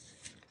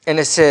 And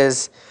it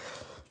says,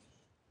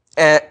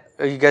 are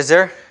you guys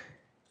there?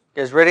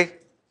 You guys ready?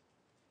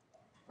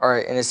 All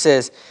right, and it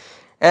says,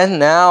 and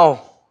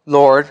now,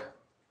 Lord,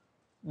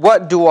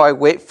 what do I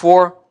wait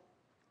for?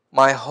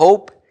 My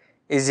hope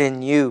is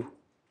in you.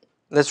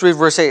 Let's read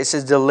verse 8. It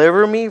says,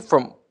 deliver me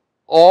from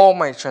all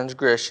my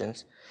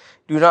transgressions.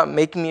 Do not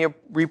make me a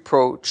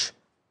reproach.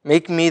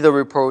 Make me the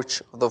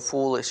reproach of the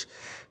foolish.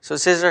 So it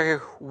says right here,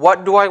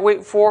 what do I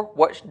wait for?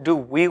 What do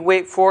we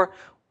wait for?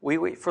 We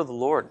wait for the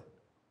Lord.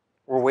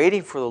 We're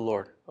waiting for the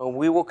Lord. And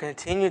we will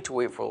continue to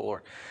wait for the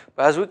Lord.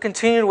 But as we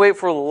continue to wait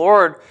for the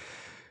Lord,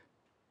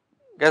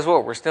 guess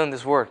what? We're still in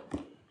this world.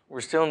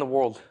 We're still in the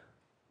world.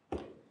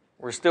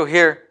 We're still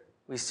here.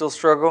 We still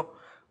struggle.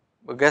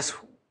 But guess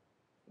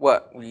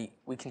what? We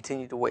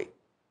continue to wait.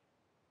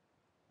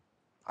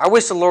 I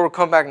wish the Lord would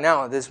come back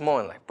now at this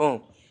moment, like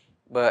boom.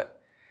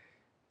 But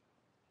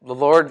the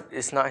Lord,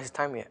 it's not His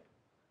time yet.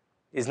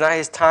 It's not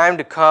His time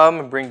to come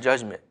and bring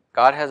judgment.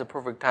 God has a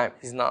perfect time.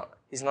 He's not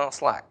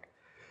slack.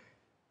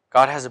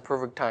 God has a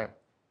perfect time.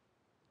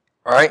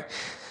 All right?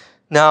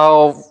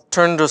 Now,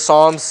 turn to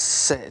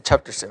Psalms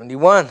chapter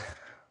 71.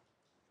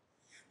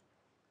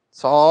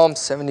 Psalm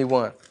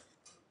 71.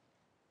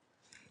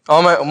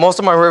 Most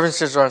of my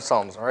references are in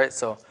Psalms, all right?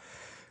 So,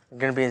 we're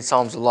going to be in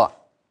Psalms a lot.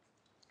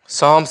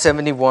 Psalm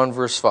 71,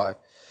 verse 5.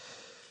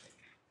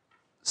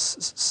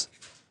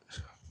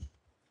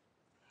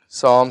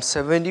 Psalm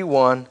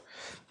 71,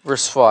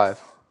 verse 5.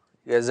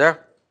 You guys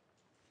there?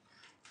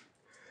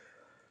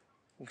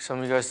 Some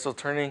of you guys still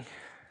turning? You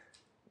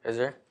guys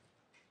there?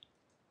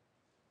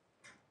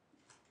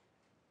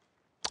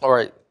 All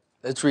right,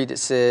 let's read. It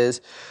says,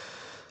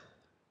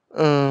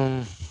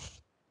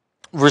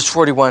 verse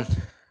 41.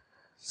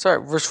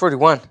 Verse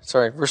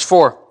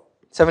 4.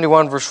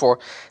 71, verse 4.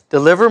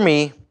 Deliver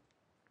me,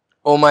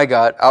 O my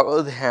God, out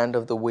of the hand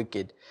of the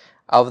wicked,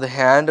 out of the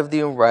hand of the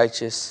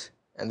unrighteous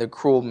and the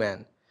cruel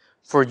man.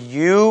 For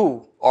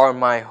you are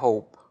my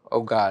hope,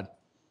 O God.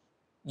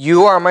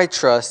 You are my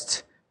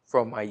trust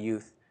from my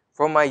youth.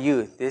 From my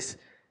youth. This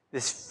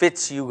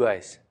fits you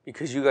guys,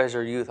 because you guys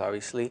are youth,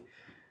 obviously.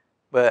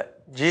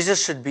 But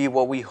Jesus should be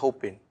what we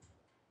hope in.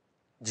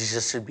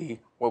 Jesus should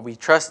be what we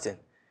trust in.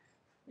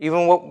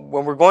 Even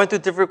when we're going through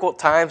difficult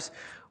times,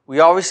 we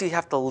obviously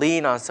have to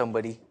lean on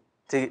somebody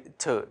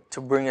to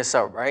bring us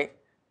up, right?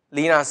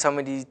 Lean on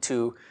somebody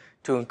to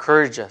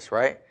encourage us,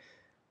 right?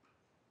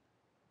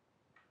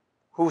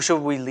 Who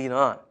should we lean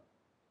on?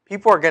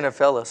 People are going to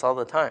fail us all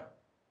the time.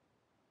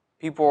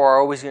 People are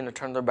always going to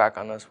turn their back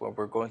on us when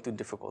we're going through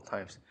difficult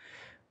times.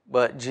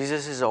 But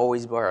Jesus is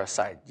always by our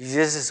side.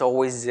 Jesus is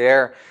always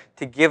there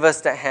to give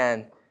us the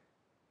hand,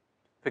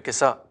 pick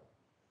us up.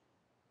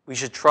 We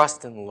should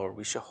trust in the Lord.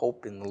 We should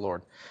hope in the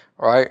Lord.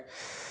 All right?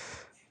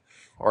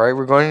 All right,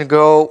 we're going to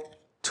go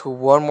to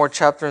one more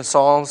chapter in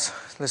Psalms.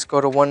 Let's go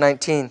to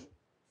 119.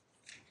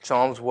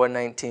 Psalms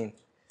 119.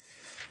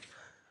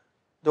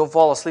 Don't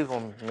fall asleep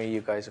on me,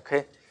 you guys,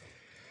 okay?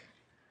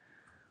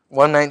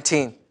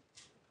 119.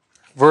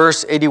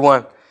 Verse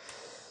 81.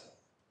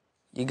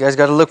 You guys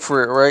got to look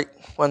for it, right?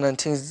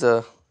 119 is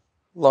the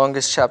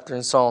longest chapter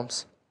in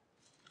Psalms.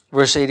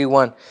 Verse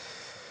 81.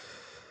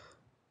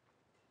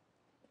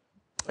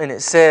 And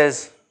it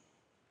says,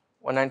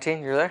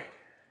 119, you're there?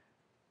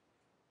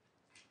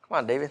 Come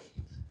on, David.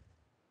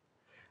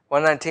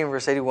 119,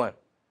 verse 81.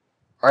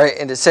 All right,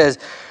 and it says,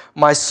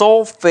 my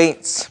soul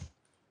faints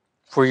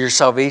for your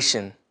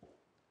salvation,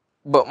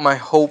 but I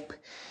hope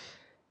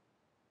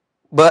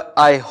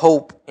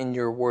in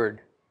your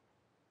word.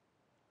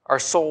 Our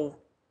soul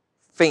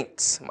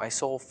faints. My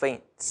soul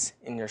faints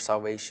in your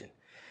salvation.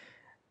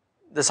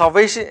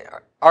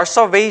 Our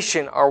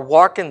salvation, our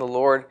walk in the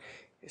Lord,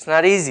 it's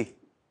not easy.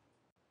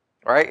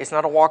 Right? It's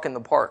not a walk in the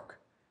park.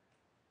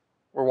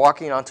 We're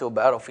walking onto a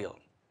battlefield.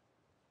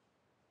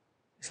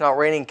 It's not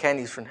raining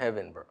candies from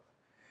heaven, bro.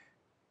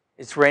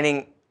 It's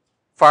raining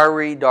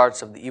fiery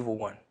darts of the evil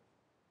one.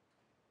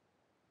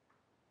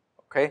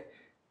 Okay?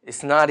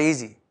 It's not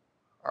easy.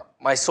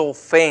 My soul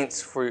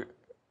faints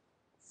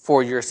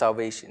for your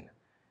salvation.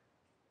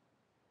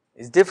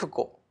 It's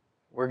difficult.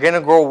 We're going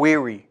to grow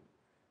weary.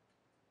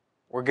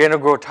 We're going to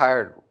grow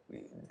tired.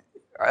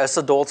 As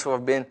adults who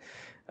have been,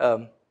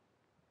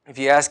 if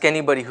you ask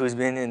anybody who's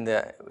been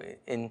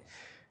in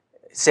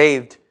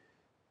saved,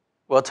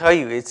 will tell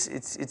you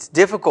it's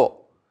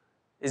difficult.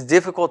 It's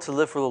difficult to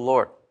live for the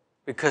Lord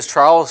because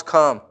trials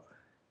come.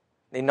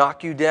 They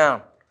knock you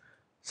down.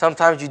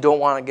 Sometimes you don't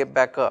want to get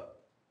back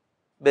up.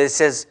 But it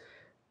says,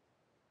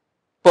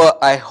 but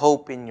I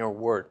hope in your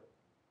word.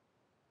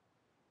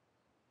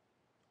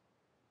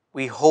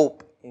 We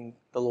hope in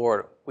the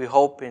Lord. We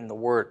hope in the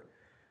word.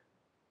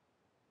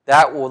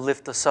 That will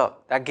lift us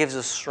up. That gives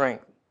us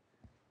strength.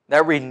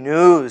 That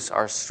renews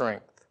our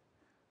strength.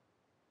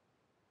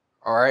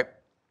 All right.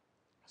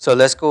 So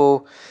let's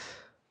go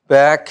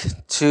back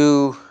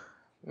to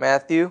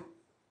Matthew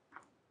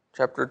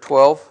chapter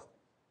 12.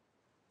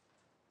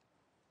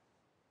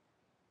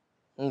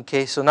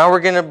 Okay, so now we're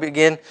going to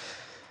begin.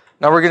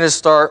 Now we're going to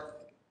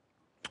start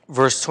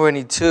verse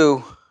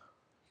 22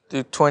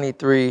 through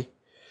 23.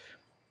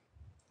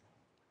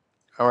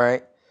 All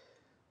right.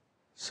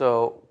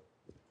 So,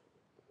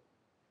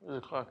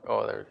 where's the clock?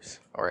 Oh, there it is.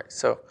 All right.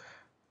 So,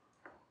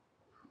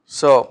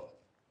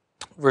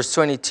 verse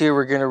 22,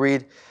 we're going to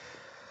read.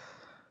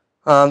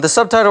 The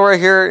subtitle right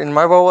here in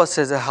my Bible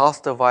says, "A house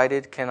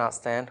divided cannot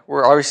stand."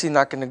 We're obviously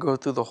not going to go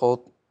through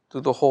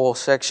the whole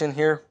section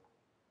here.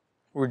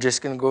 We're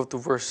just going to go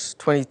through verse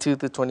 22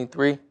 to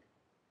 23.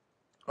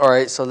 All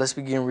right, so let's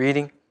begin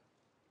reading.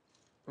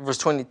 Verse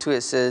 22,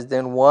 it says,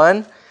 "Then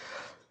one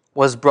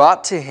was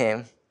brought to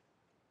him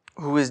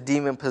who is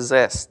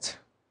demon-possessed,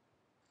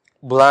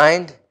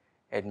 blind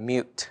and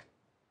mute.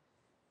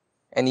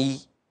 And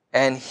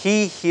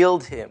he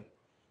healed him,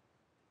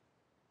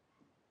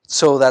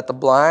 so that the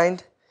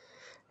blind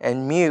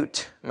and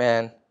mute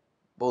man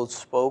both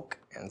spoke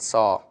and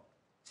saw."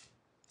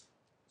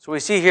 So we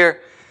see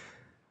here,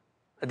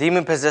 a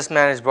demon-possessed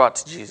man is brought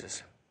to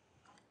Jesus.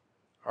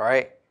 All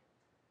right?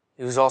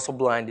 He was also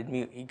blind and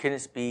mute. He couldn't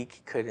speak,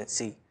 he couldn't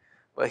see.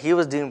 But he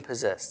was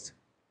demon-possessed.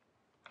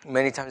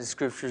 Many times in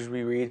scriptures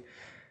we read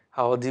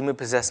how a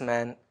demon-possessed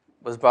man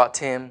was brought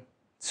to him.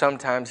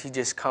 Sometimes he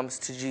just comes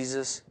to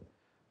Jesus.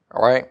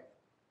 All right?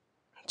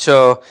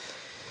 So,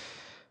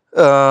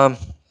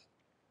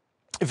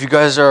 if you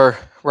guys are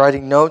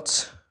writing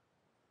notes,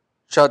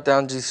 jot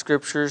down these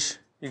scriptures.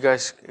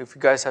 If you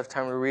guys have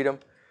time to read them,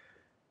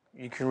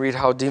 you can read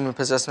how a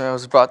demon-possessed man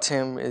was brought to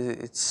him.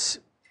 It's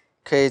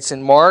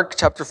in Mark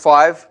chapter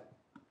 5,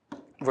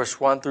 verse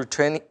 1 through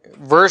 20.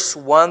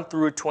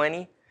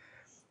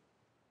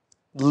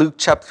 Luke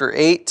chapter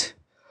 8,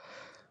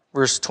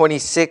 verse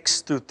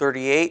 26 through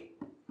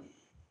 38.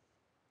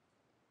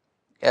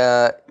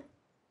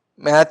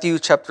 Matthew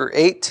chapter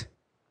 8,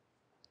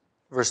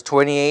 verse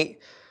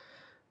 28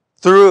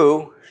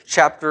 through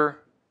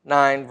chapter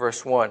 9,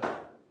 verse 1.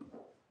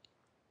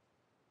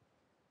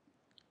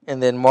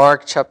 And then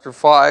Mark chapter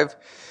 5,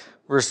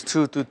 verse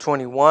 2 through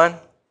 21.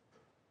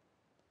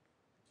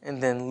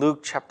 And then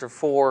Luke chapter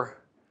 4,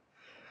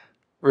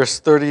 verse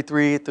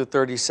 33 through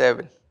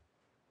 37.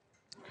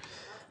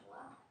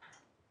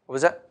 What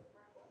was that?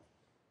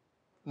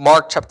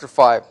 Mark chapter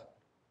 5,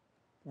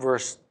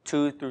 verse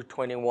 2 through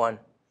 21.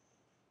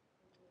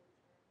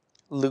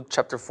 Luke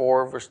chapter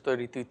 4, verse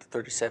 33 to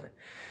 37.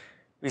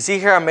 We see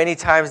here how many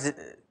times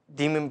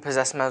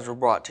demon-possessed men were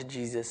brought to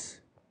Jesus.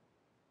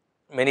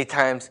 Many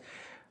times,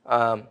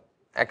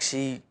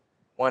 actually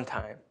one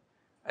time,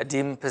 a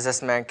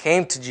demon-possessed man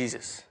came to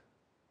Jesus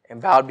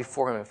and bowed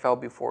before him and fell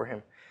before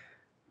him.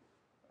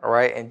 All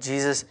right? And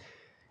Jesus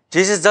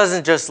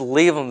doesn't just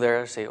leave him there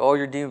and say, "Oh,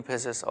 you're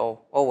demon-possessed.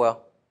 Oh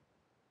well,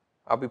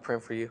 I'll be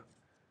praying for you."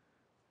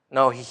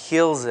 No, he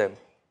heals him.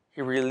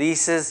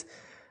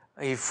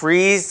 He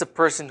frees the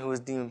person who is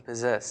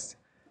demon-possessed.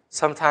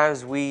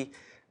 Sometimes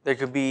there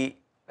could be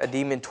a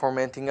demon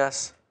tormenting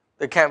us.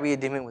 There can't be a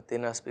demon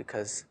within us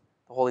because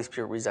the Holy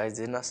Spirit resides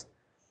in us.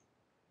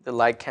 The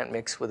light can't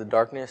mix with the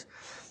darkness.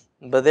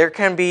 But there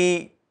can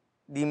be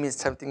demons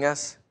tempting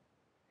us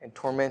and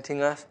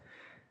tormenting us.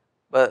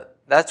 But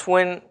that's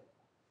when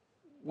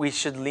we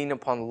should lean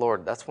upon the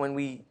Lord. That's when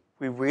we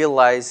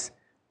realize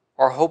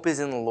our hope is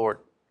in the Lord.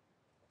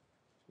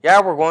 Yeah,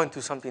 we're going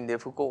through something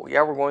difficult.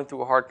 Yeah, we're going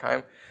through a hard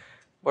time.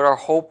 But our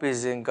hope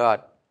is in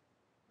God.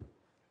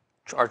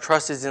 Our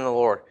trust is in the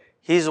Lord.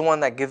 He's the one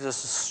that gives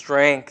us the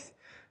strength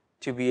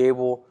to be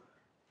able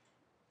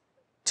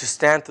to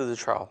stand through the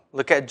trial.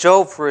 Look at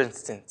Job, for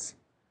instance.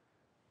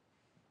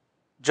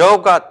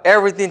 Job got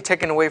everything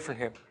taken away from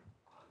him.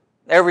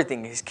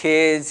 Everything. His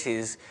kids,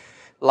 his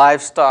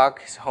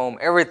livestock, his home,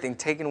 everything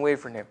taken away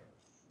from him.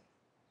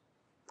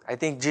 I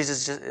think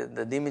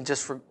the demon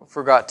just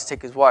forgot to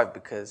take his wife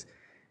because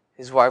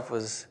his wife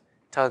was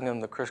telling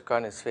him the curse God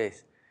in his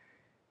face.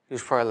 He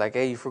was probably like,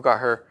 "Hey, you forgot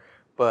her."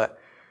 But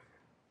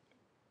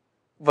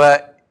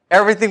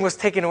everything was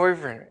taken away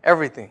from him.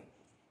 Everything.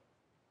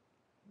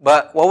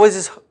 But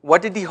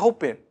what did he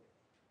hope in?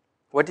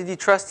 What did he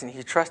trust in?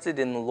 He trusted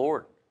in the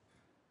Lord.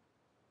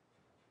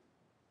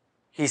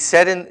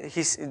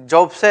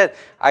 Job said,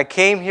 "I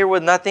came here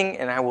with nothing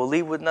and I will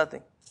leave with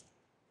nothing."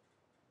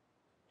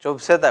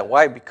 Job said that.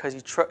 Why? Because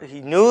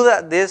he knew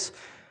that this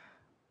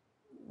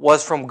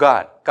was from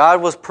God.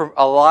 God was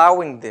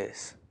allowing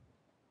this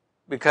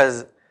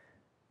because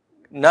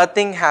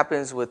nothing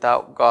happens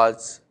without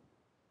God's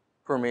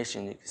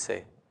permission, you could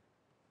say.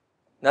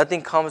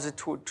 Nothing comes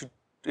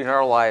in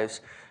our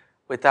lives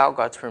without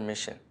God's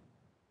permission.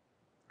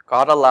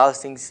 God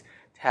allows things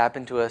to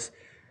happen to us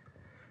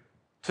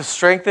to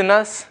strengthen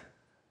us.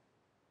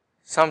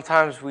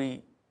 Sometimes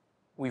we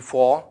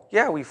fall.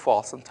 Yeah, we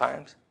fall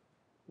sometimes.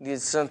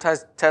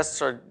 Sometimes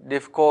tests are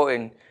difficult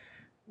and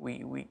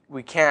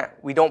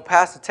we don't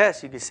pass the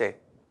test, you could say.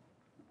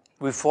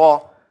 We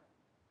fall,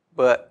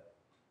 but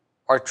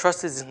our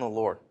trust is in the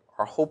Lord.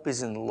 Our hope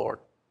is in the Lord.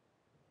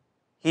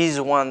 He's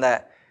the one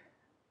that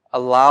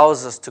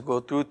allows us to go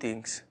through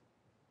things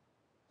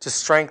to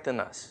strengthen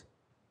us.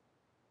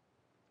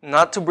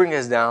 Not to bring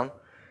us down,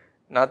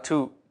 not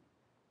to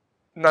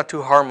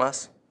harm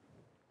us,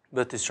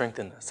 but to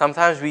strengthen us.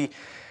 Sometimes we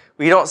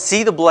don't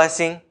see the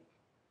blessing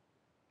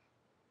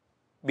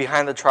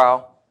behind the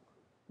trial,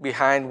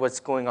 behind what's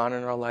going on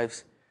in our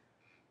lives.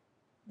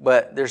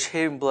 But there's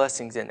hidden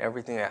blessings in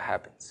everything that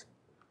happens.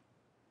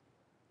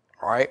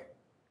 All right?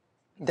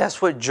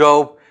 That's what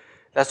Job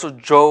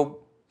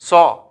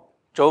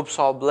Job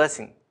saw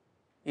blessing.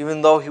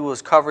 Even though he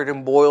was covered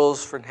in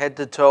boils from head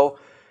to toe,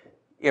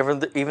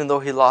 even though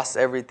he lost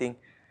everything,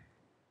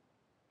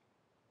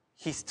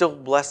 he still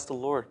blessed the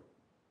Lord.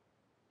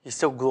 He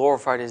still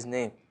glorified his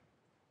name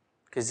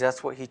because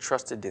that's what he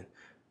trusted in.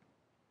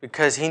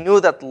 Because he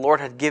knew that the Lord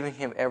had given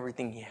him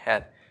everything he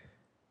had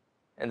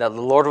and that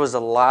the Lord was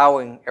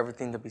allowing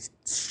everything to be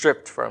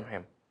stripped from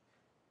him.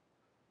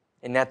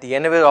 And at the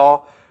end of it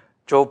all,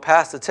 Job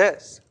passed the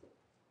test.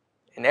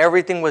 And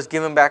everything was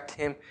given back to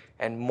him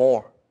and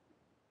more.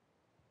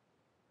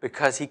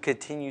 Because he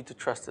continued to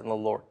trust in the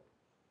Lord.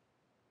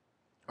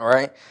 All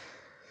right?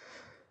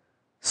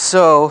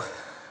 So,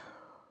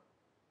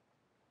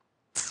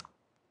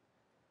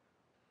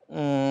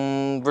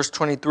 verse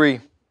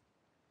 23.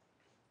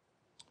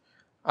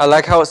 I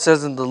like how it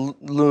says in the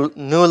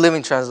New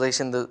Living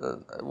Translation,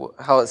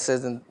 how it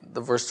says in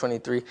the verse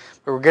 23.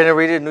 But we're going to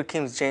read it in New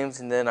King James,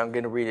 and then I'm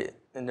going to read it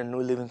in the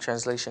New Living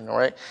Translation, all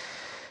right?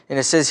 And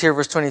it says here,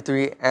 verse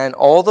 23, and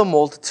all the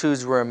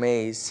multitudes were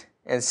amazed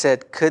and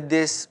said, could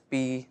this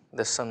be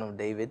the Son of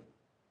David?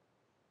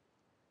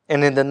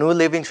 And in the New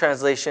Living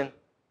Translation,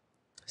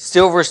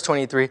 still verse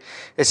 23,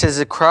 it says,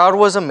 the crowd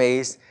was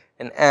amazed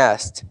and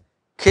asked,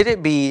 could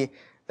it be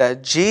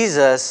that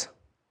Jesus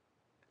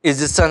is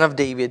the Son of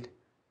David,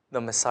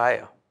 the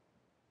Messiah?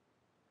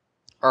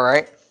 All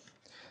right.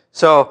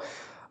 So,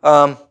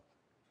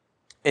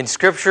 in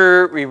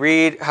Scripture, we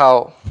read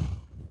how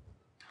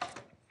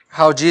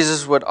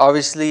Jesus would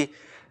obviously,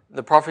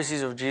 the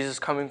prophecies of Jesus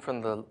coming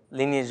from the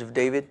lineage of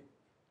David.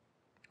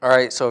 All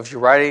right. So if you're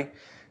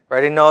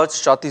writing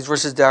notes, jot these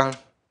verses down.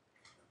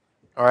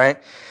 All right.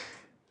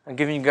 I'm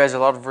giving you guys a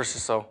lot of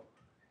verses, so.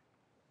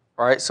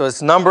 All right. So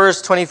it's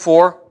Numbers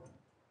 24,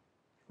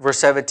 verse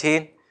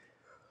 17.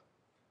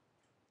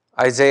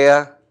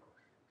 Isaiah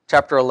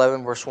chapter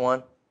 11, verse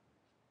 1.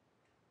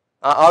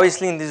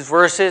 Obviously, in these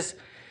verses,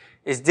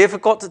 it's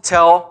difficult to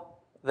tell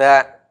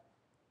that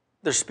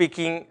they're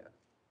speaking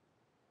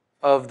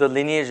of the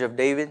lineage of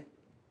David,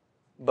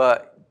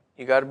 but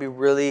you got to be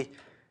really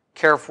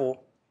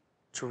careful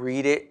to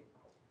read it,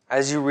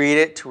 as you read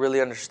it, to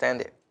really understand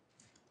it.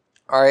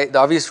 All right, the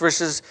obvious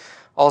verses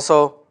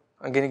also,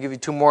 I'm going to give you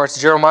two more. It's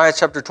Jeremiah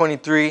chapter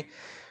 23,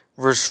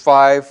 verse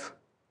 5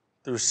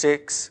 through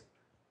 6.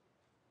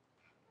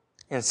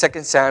 And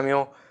 2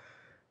 Samuel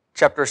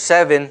chapter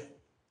 7,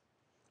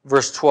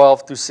 verse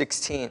 12 through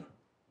 16.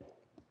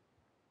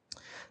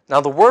 Now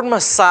the word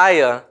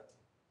Messiah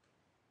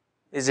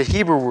is a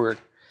Hebrew word,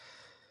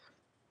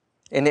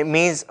 and it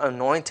means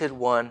anointed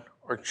one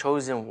or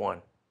chosen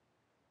one.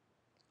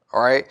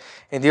 All right?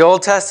 In the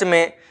Old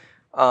Testament,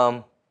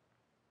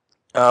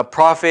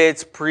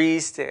 prophets,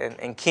 priests,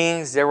 and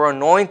kings, they were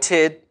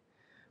anointed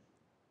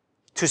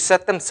to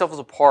set themselves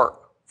apart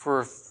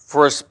for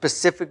a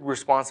specific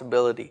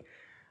responsibility.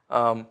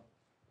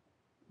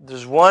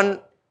 There's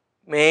one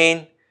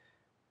main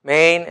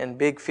and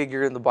big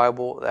figure in the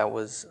Bible that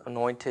was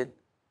anointed.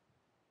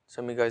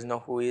 Some of you guys know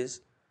who he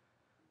is.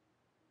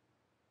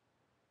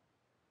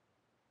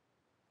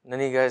 None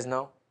of you guys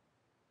know?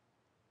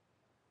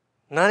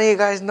 None of you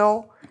guys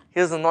know? He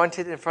was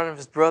anointed in front of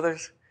his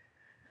brothers.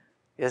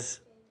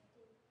 Yes,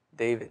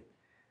 David.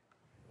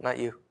 Not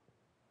you,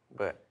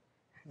 but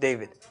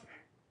David.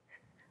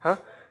 Huh?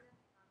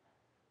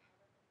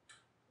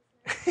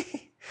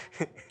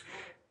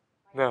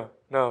 No,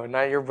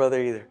 not your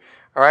brother either.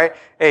 All right?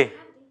 Hey,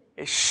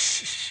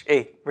 shh,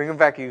 hey, bring him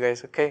back, you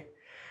guys, okay?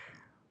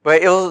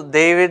 But it was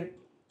David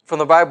from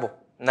the Bible.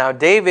 Now,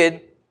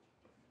 David,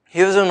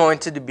 he was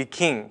anointed to be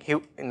king. He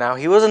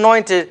was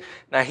anointed.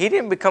 Now, he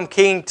didn't become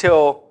king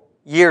till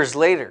years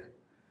later.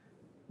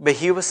 But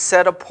he was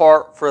set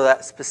apart for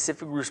that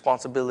specific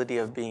responsibility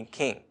of being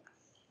king.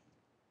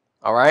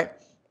 All right?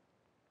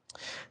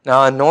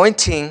 Now,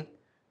 anointing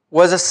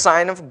was a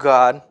sign of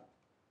God,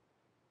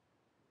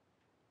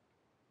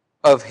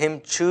 of him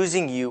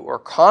choosing you or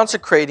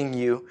consecrating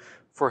you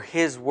for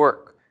his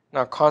work.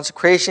 Now,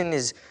 consecration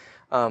is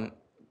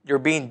you're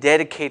being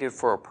dedicated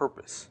for a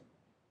purpose.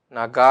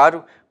 Now,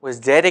 God was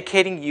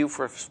dedicating you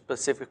for a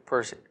specific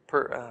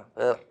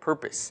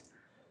purpose.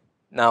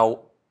 Now,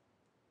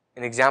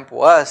 an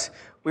example, us,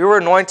 we were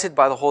anointed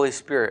by the Holy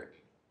Spirit.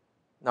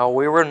 Now,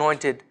 we were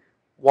anointed.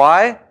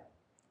 Why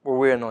were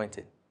we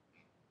anointed?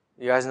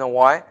 You guys know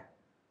why?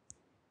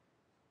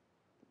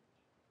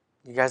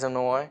 You guys don't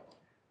know why?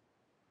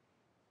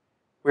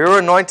 We were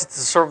anointed to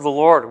serve the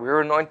Lord. We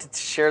were anointed to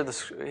share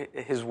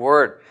his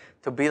word,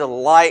 to be the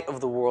light of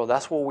the world.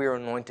 That's what we were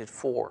anointed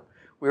for.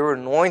 We were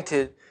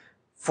anointed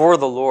for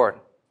the Lord.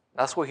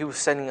 That's what he was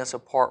setting us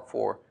apart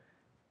for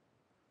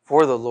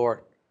the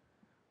Lord.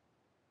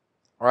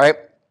 All right?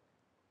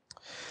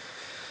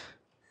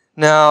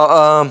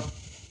 Now,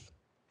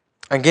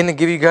 I'm going to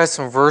give you guys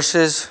some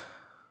verses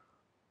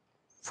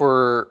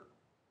so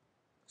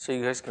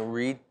you guys can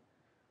read.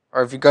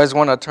 Or if you guys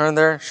want to turn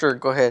there, sure,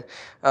 go ahead.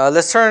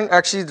 Let's turn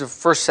actually to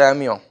 1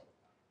 Samuel.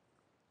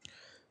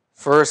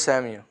 1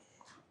 Samuel.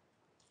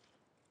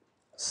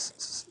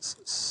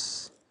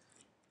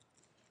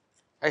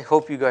 I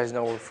hope you guys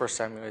know where 1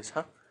 Samuel is,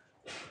 huh?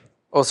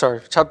 Oh,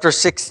 sorry. Chapter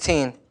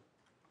 16.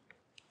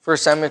 1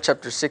 Samuel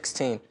chapter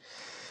 16.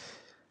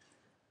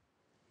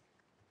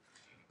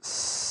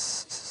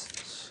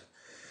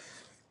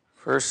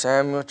 First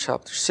Samuel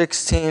chapter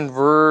 16,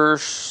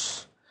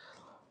 verse,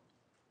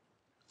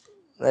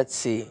 let's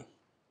see.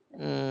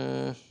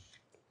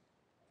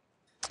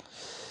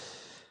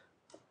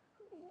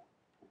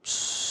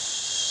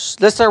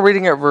 Let's start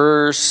reading at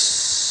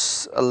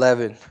verse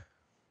 11.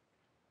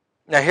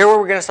 Now here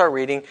we're going to start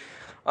reading.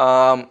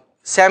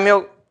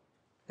 Samuel,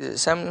 is it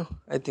Samuel?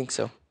 I think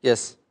so.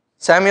 Yes.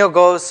 Samuel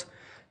goes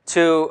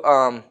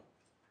to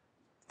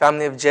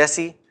family of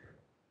Jesse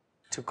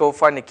to go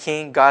find a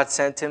king. God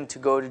sent him to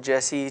go to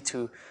Jesse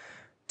to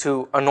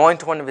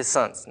anoint one of his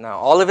sons. Now,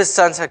 all of his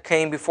sons had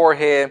came before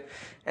him,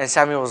 and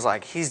Samuel was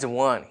like, he's the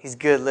one. He's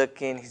good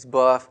looking. He's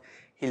buff.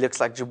 He looks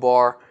like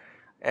Jabbar.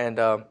 And,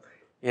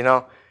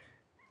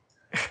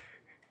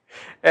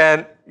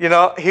 and,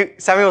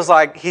 Samuel was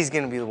like, he's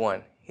going to be the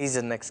one. He's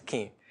the next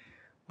king.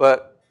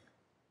 But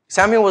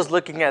Samuel was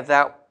looking at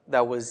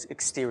that was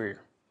exterior.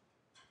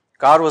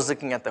 God was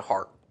looking at the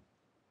heart.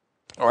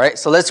 All right,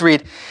 so let's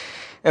read.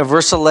 In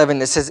verse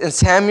 11, it says, And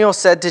Samuel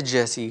said to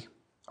Jesse,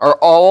 Are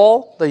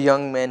all the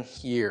young men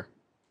here?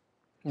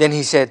 Then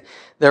he said,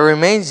 There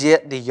remains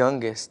yet the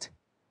youngest,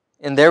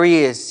 and there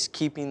he is,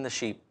 keeping the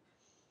sheep.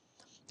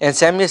 And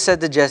Samuel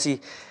said to Jesse,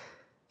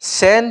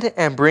 Send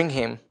and bring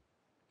him,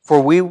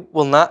 for we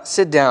will not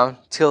sit down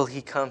till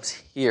he comes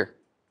here.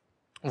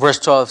 Verse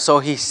 12, So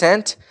he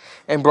sent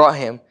and brought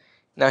him.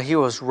 Now he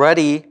was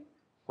ruddy,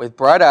 with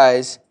bright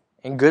eyes,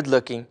 and good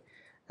looking.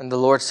 And the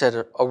Lord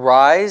said,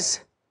 Arise,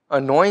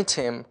 anoint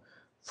him,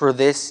 for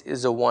this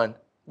is the one.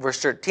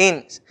 Verse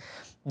 13,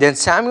 Then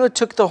Samuel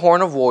took the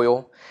horn of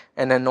oil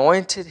and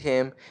anointed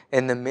him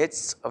in the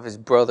midst of his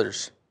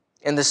brothers.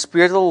 And the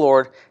Spirit of the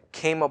Lord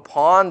came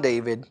upon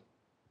David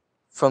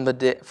from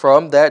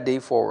that day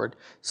forward.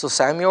 So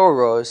Samuel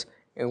arose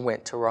and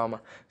went to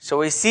Ramah. So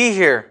we see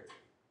here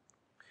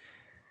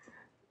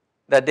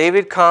that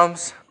David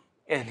comes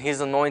and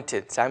he's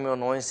anointed. Samuel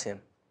anoints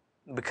him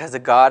because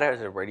God has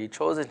already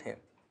chosen him.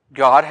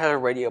 God had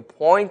already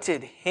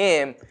appointed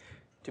him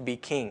to be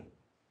king.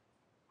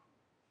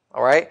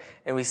 All right?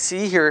 And we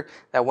see here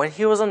that when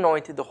he was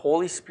anointed, the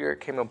Holy Spirit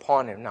came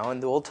upon him. Now, in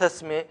the Old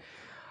Testament,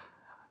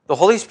 the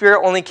Holy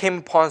Spirit only came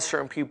upon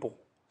certain people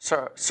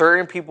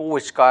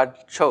which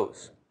God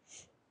chose.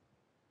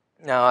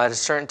 Now, at a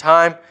certain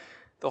time,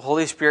 the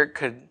Holy Spirit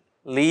could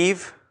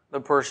leave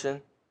the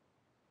person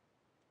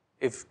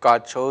if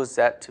God chose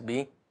that to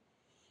be.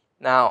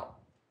 Now,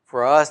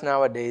 for us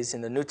nowadays, in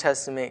the New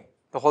Testament,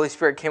 the Holy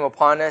Spirit came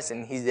upon us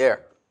and He's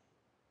there.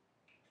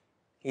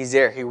 He's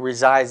there. He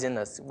resides in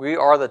us. We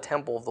are the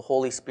temple of the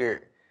Holy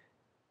Spirit.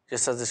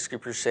 Just as the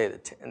scriptures say.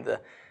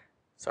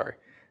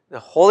 The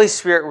Holy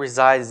Spirit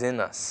resides in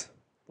us.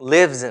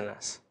 Lives in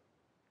us.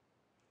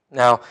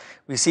 Now,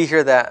 we see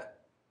here that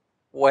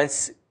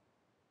once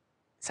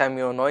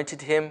Samuel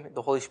anointed him,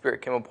 the Holy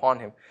Spirit came upon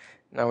him.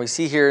 Now, we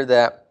see here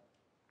that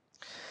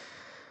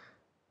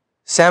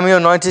Samuel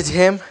anointed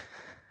him,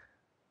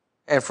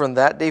 and from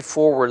that day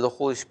forward, the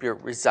Holy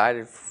Spirit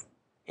resided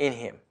in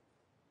him.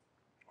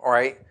 All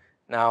right?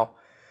 Now,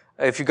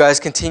 if you guys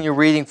continue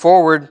reading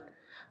forward,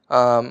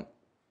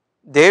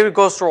 David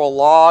goes through a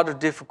lot of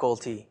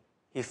difficulty.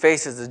 He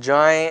faces a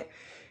giant.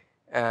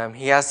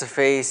 He has to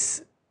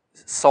face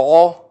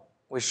Saul,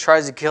 which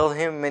tries to kill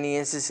him in many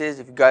instances.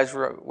 If you guys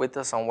were with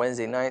us on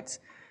Wednesday nights,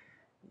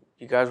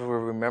 you guys will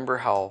remember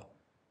how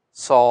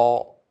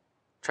Saul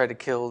tried to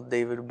kill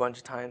David a bunch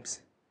of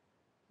times.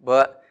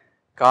 But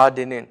God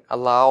didn't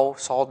allow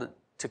Saul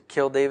to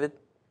kill David.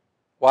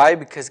 Why?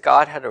 Because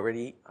God had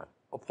already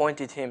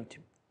appointed him to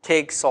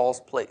take Saul's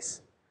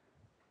place.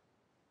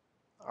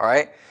 All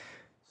right?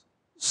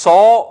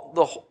 Saul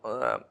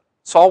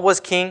was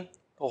king.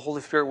 The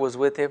Holy Spirit was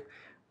with him.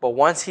 But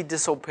once he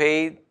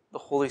disobeyed, the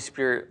Holy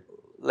Spirit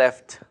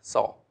left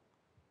Saul.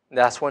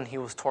 That's when he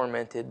was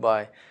tormented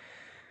by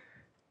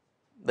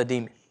the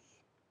demon.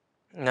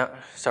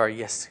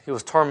 He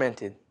was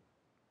tormented.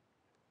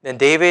 Then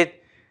David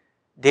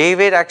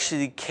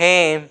actually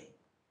came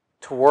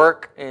to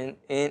work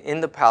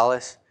in the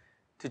palace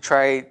to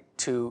try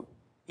to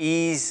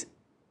ease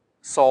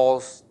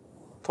Saul's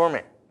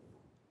torment.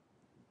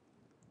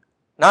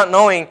 Not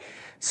knowing,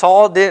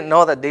 Saul didn't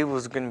know that David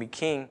was going to be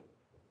king.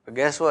 But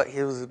guess what?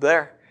 He was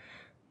there.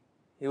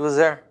 He was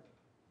there.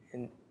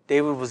 And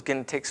David was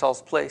going to take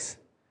Saul's place.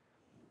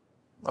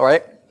 All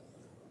right?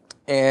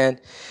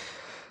 And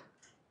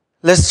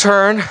let's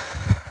turn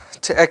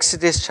to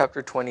Exodus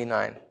chapter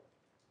 29.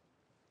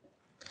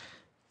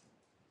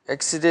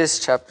 Exodus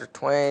chapter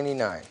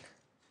 29.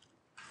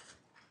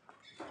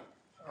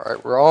 All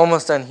right, we're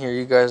almost done here,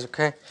 you guys,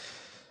 okay?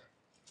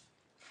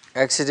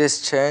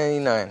 Exodus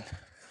 29.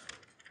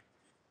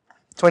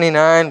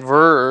 29,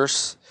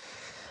 verse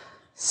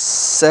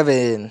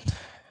 7.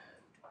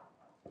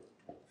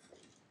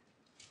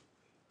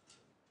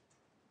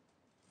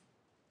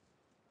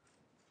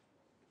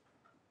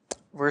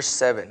 Verse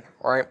 7,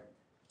 all right?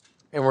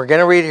 And we're going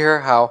to read here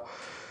how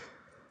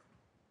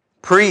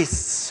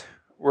priests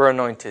we're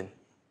anointed.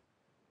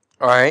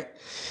 All right.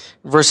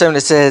 Verse 7,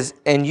 it says,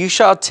 and you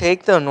shall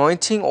take the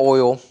anointing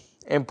oil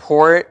and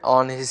pour it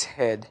on his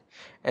head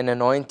and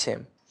anoint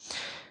him.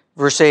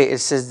 Verse 8, it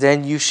says,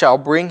 then you shall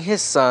bring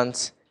his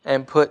sons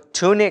and put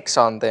tunics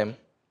on them,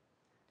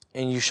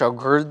 and you shall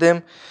gird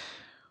them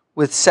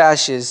with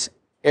sashes,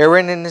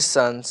 Aaron and his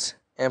sons,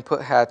 and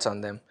put hats on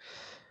them.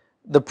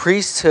 The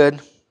priesthood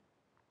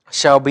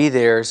shall be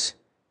theirs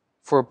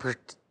for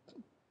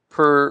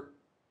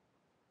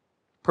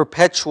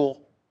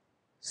perpetual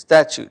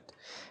statute,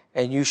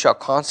 and you shall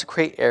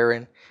consecrate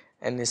Aaron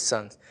and his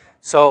sons.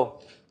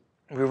 So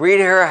we read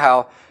here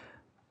how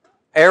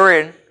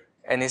Aaron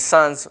and his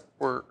sons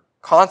were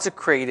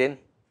consecrated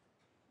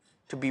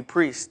to be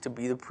priests, to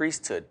be the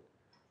priesthood.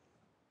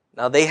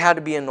 Now they had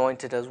to be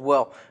anointed as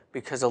well,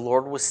 because the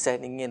Lord was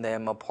setting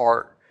them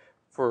apart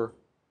for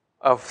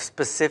a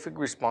specific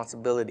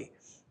responsibility.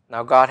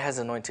 Now God has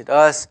anointed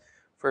us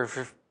for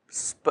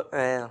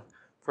a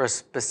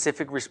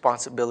specific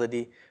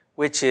responsibility,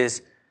 which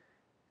is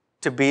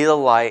to be the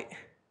light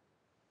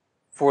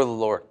for the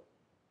Lord.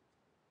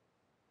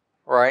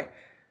 Right?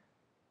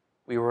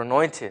 We were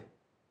anointed.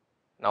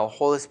 Now the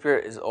Holy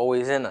Spirit is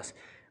always in us.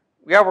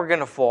 Yeah, we're going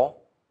to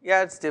fall.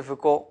 Yeah, it's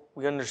difficult.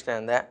 We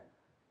understand that.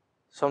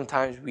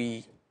 Sometimes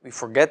we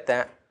forget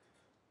that.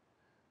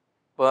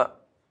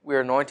 But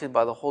we're anointed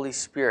by the Holy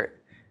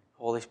Spirit.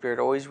 The Holy Spirit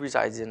always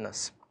resides in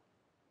us.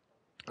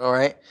 All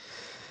right?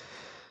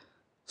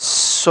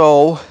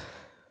 So,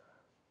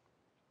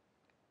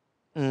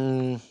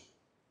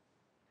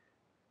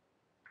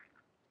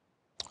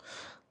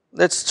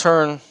 let's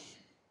turn.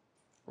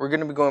 We're going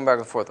to be going back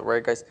and forth, all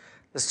right, guys?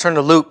 Let's turn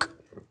to Luke.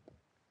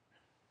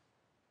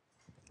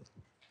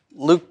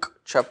 Luke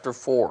chapter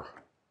 4.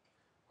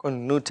 Going to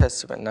the New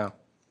Testament now.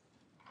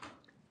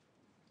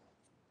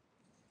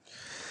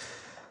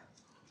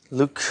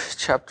 Luke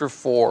chapter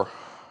 4.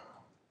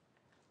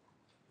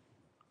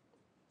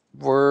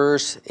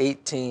 Verse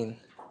 18.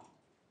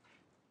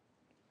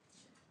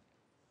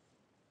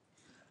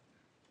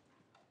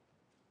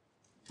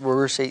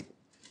 Verse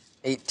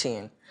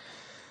 18.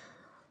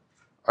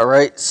 All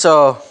right,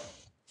 so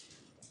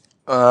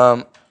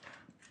the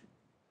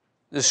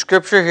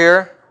scripture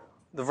here,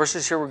 the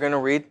verses here we're going to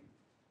read,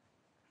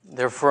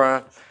 they're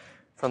from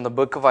the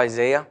book of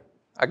Isaiah.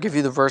 I'll give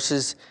you the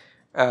verses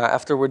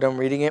after we're done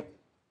reading it.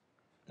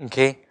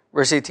 Okay,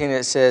 verse 18,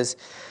 it says,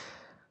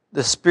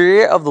 the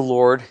Spirit of the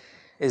Lord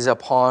is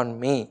upon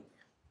me,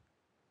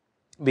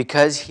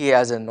 because he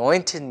has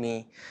anointed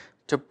me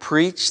to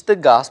preach the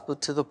gospel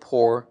to the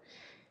poor.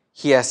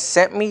 He has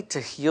sent me to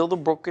heal the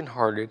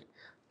brokenhearted,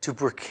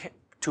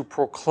 to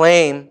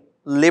proclaim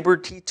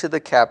liberty to the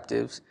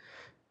captives,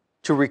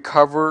 to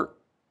recover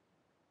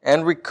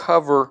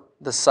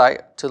the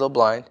sight to the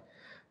blind,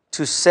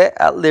 to set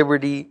at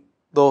liberty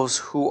those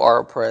who are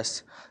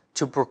oppressed,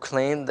 to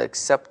proclaim the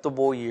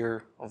acceptable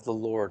year of the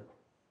Lord.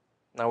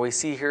 Now we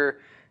see here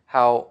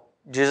how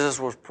Jesus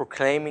was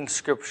proclaiming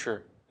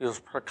Scripture. He was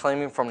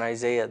proclaiming from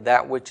Isaiah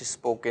that which is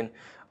spoken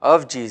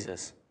of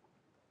Jesus.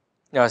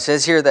 Now it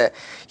says here that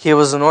he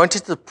was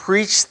anointed to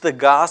preach the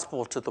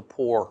gospel to the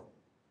poor.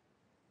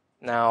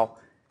 Now,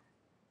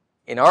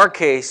 in our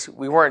case,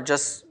 we weren't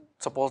just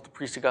supposed to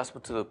preach the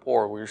gospel to the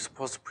poor. We were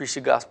supposed to preach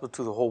the gospel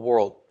to the whole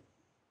world.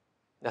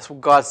 That's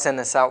what God sent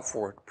us out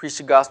for, to preach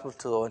the gospel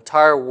to the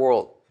entire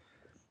world.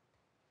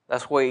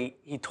 That's why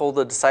he told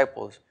the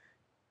disciples.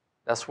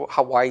 That's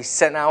why he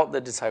sent out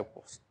the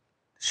disciples,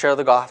 to share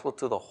the gospel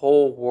to the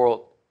whole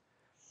world.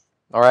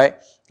 All right?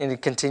 And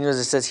it continues,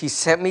 it says, he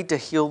sent me to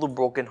heal the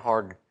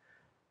brokenhearted.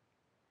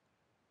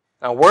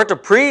 Now, we're to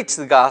preach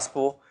the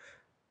gospel,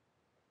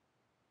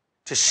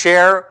 to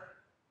share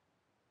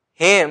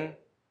him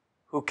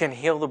who can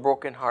heal the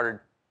brokenhearted,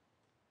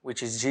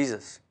 which is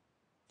Jesus.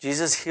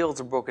 Jesus heals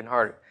the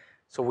brokenhearted.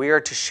 So we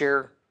are to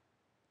share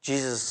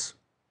Jesus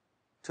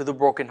to the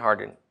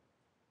brokenhearted,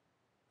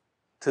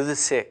 to the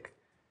sick.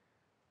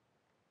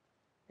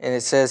 And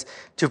it says,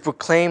 to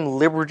proclaim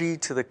liberty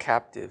to the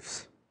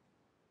captives.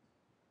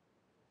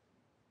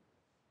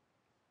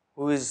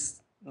 Who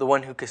is the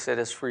one who can set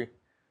us free?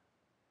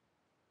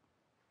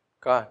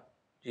 God,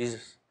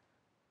 Jesus.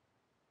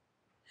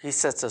 He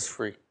sets us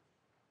free.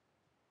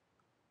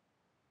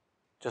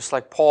 Just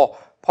like Paul.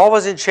 Paul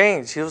was in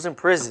chains. He was in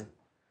prison.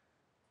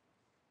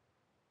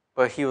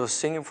 But he was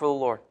singing for the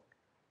Lord.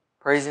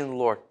 Praising the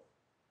Lord.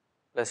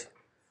 Bless you.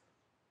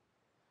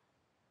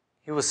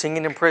 He was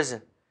singing in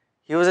prison.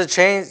 He was in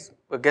chains,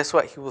 but guess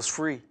what? He was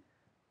free.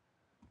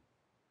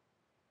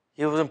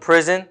 He was in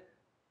prison,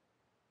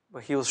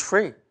 but he was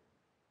free.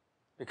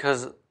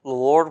 Because the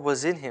Lord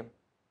was in him.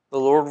 The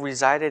Lord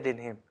resided in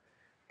him.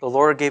 The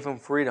Lord gave him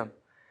freedom.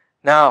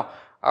 Now,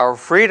 our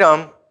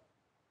freedom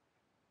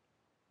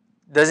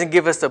doesn't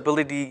give us the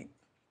ability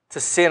to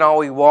sin all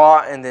we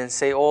want and then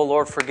say, oh,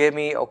 Lord, forgive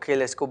me. Okay,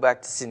 let's go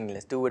back to sinning.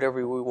 Let's do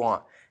whatever we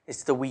want.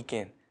 It's the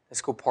weekend.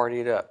 Let's go party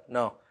it up.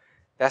 No,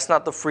 that's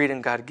not the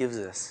freedom God gives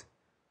us.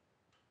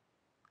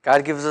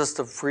 God gives us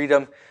the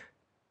freedom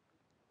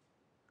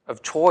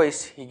of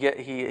choice.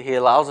 He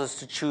allows us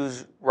to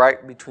choose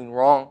right between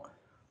wrong.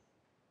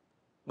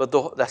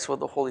 But that's what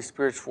the Holy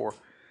Spirit's for,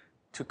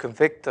 to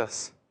convict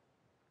us.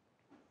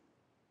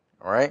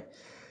 All right?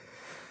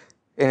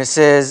 And it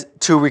says,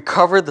 to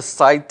recover the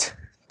sight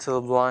to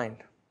the blind.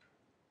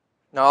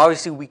 Now,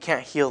 obviously, we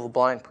can't heal the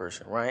blind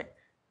person, right?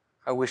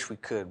 I wish we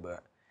could,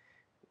 but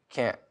we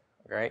can't,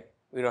 right?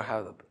 We don't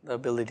have the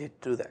ability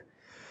to do that.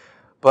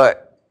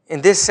 But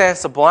in this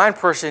sense, the blind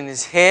person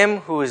is him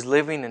who is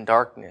living in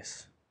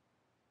darkness.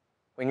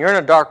 When you're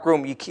in a dark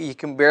room, you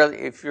can barely,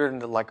 if you're in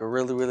like a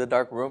really, really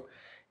dark room,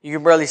 you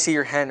can barely see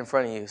your hand in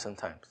front of you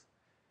sometimes.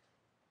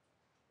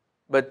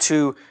 But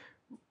to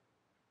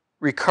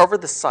recover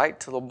the sight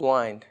to the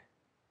blind,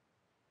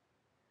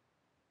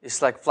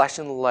 it's like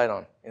flashing the light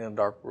on in a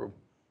dark room.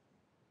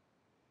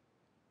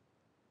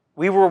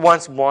 We were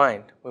once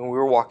blind when we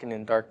were walking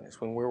in darkness,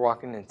 when we were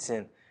walking in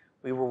sin.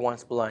 We were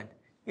once blind.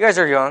 You guys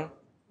are young.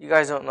 You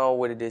guys don't know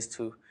what it is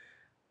to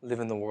live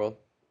in the world.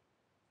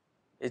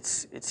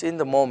 It's in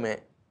the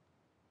moment,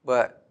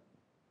 but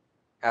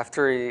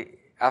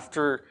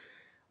after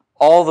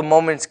all the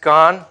moment's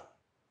gone,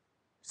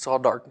 it's all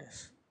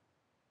darkness.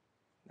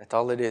 That's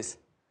all it is.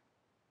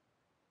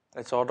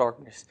 It's all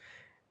darkness.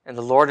 And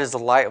the Lord is the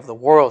light of the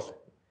world.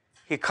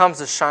 He comes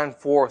to shine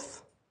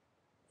forth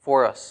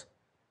for us.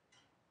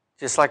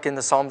 Just like in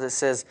the Psalms it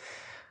says,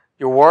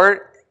 your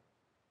word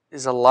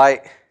is a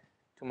light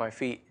to my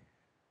feet,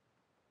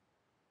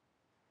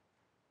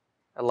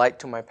 a light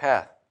to my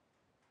path.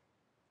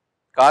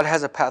 God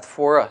has a path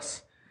for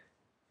us.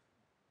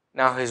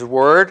 Now His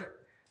word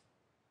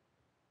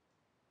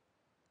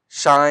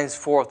shines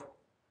forth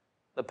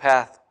the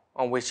path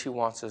on which He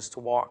wants us to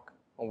walk,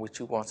 on which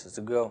He wants us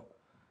to go.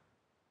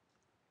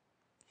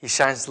 He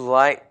shines the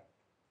light.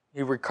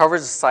 He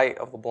recovers the sight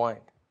of the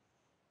blind.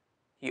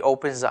 He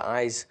opens the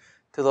eyes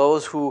to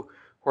those who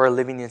are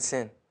living in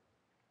sin,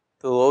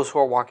 to those who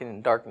are walking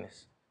in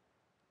darkness.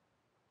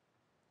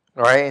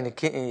 All right, and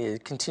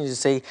it continues to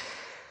say,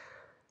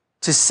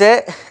 to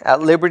set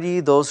at liberty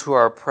those who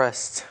are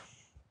oppressed.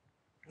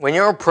 When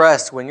you're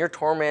oppressed, when you're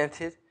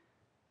tormented,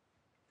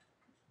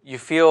 you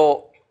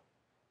feel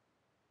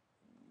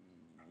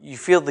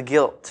the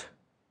guilt.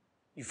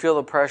 You feel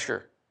the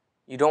pressure.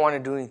 You don't want to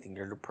do anything.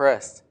 You're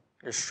depressed.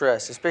 You're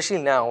stressed,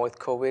 especially now with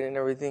COVID and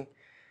everything.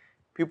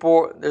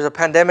 There's a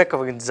pandemic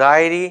of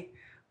anxiety,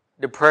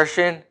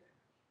 depression.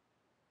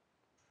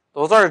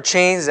 Those are the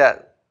chains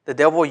that the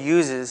devil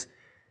uses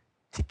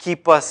to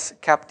keep us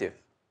captive,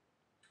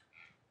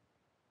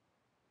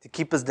 to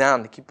keep us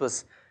down, to keep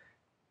us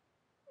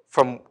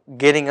from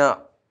getting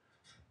up.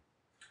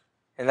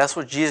 And that's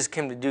what Jesus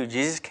came to do.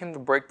 Jesus came to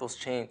break those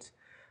chains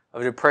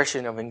of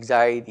depression, of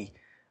anxiety,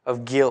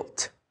 of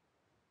guilt.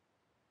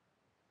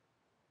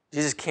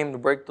 Jesus came to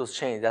break those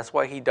chains. That's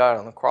why He died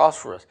on the cross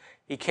for us.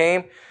 He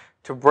came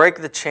to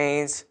break the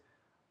chains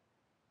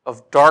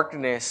of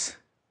darkness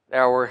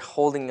that were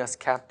holding us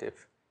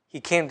captive. He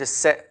came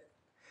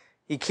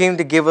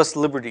to give us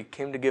liberty,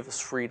 came to give us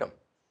freedom.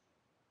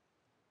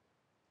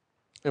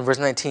 In verse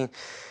 19,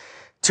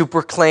 to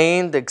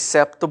proclaim the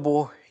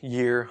acceptable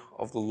year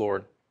of the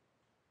Lord.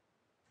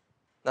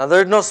 Now,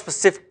 there's no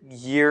specific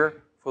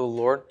year for the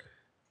Lord,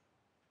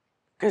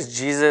 because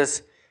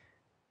Jesus,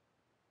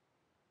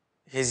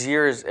 His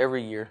year is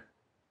every year.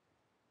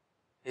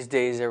 His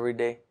day is every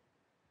day.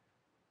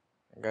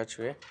 I got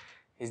you, eh?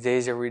 His day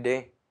is every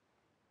day.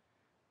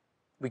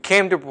 We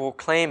came to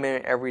proclaim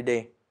Him every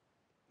day.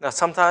 Now,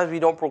 sometimes we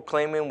don't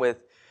proclaim Him with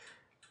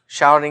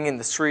shouting in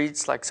the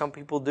streets like some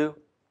people do.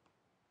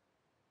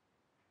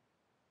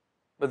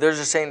 But there's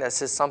a saying that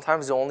says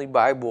sometimes the only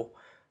Bible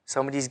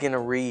somebody's going to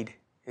read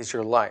is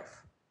your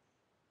life.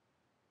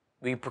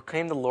 We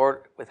proclaim the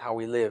Lord with how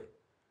we live.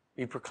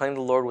 We proclaim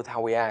the Lord with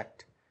how we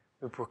act.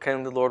 We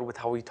proclaim the Lord with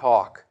how we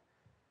talk.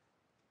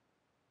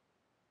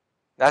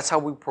 That's how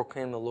we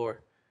proclaim the Lord.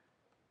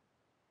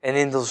 And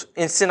in those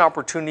instant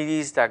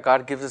opportunities that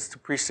God gives us to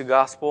preach the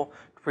gospel,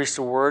 to preach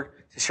the word,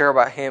 to share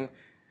about Him,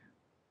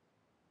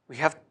 we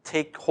have to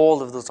take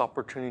hold of those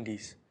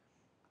opportunities.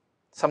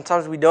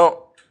 Sometimes we don't.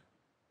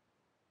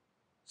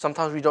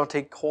 Sometimes we don't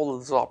take hold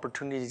of those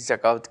opportunities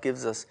that God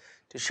gives us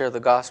to share the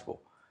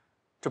gospel,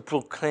 to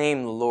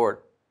proclaim the Lord.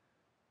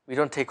 We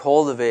don't take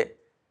hold of it.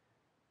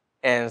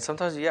 And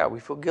sometimes, we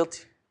feel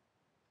guilty.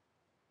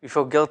 We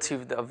feel guilty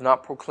of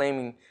not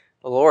proclaiming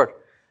the Lord.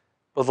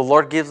 But the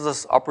Lord gives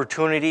us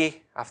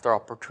opportunity after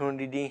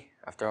opportunity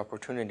after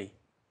opportunity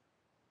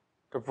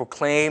to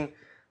proclaim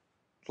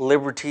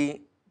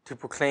liberty, to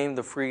proclaim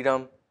the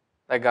freedom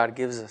that God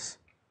gives us.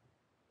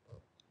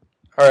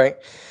 All right.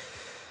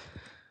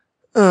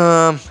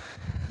 I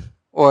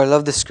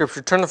love this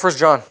scripture. Turn to 1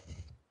 John.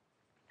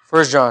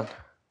 1 John.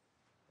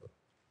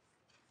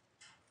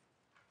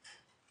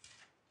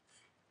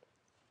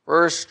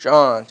 1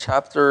 John,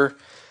 chapter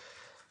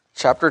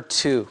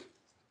 2.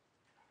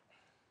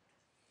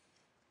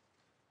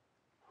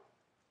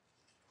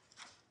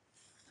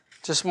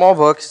 It's a small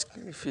book.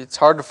 If it's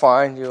hard to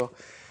find, you'll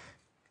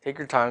take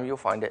your time, you'll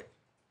find it.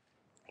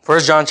 1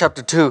 John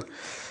chapter 2,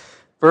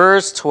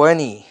 verse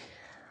 20.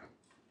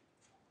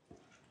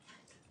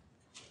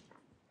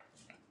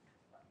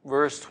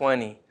 Verse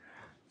 20.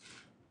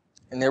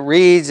 And it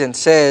reads and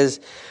says,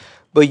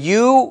 but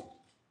you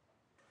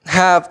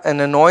have an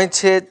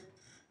anointing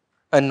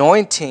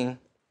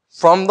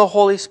from the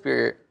Holy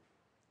Spirit,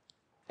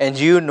 and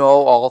you know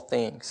all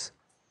things.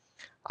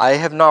 I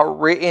have not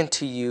written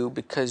to you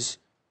because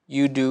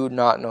you do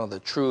not know the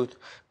truth,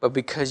 but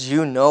because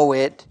you know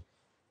it,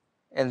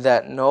 and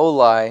that no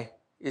lie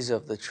is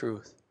of the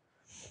truth.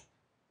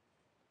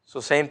 So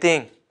same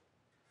thing.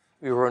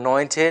 We were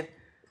anointed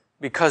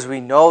because we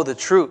know the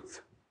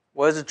truth.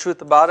 What is the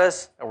truth about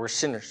us? That we're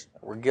sinners,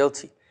 that we're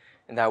guilty,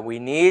 and that we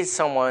need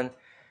someone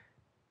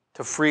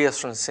to free us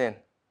from sin.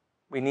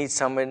 We need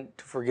someone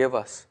to forgive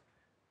us.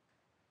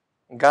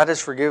 And God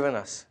has forgiven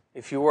us.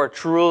 If you are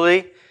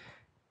truly,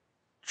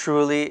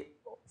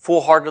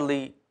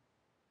 full-heartedly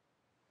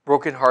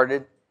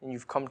brokenhearted, and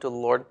you've come to the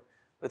Lord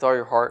with all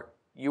your heart,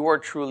 you are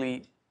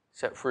truly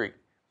set free.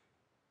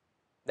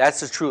 That's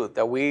the truth,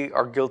 that we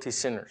are guilty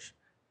sinners,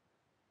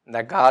 and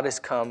that God has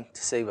come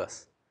to save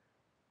us.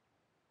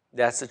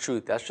 That's the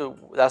truth.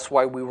 That's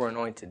why we were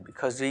anointed,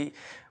 because we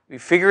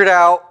figured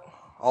out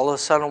all of a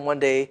sudden one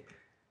day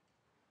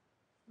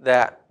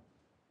that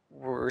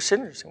we're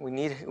sinners. We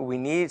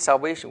need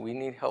salvation. We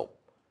need help.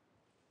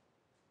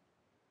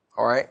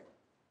 All right?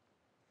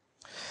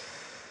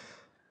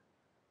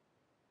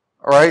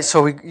 All right,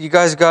 so you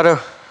guys got to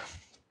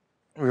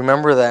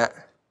remember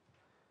that.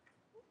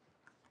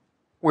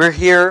 We're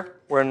here.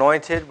 We're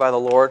anointed by the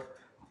Lord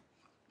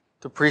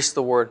to preach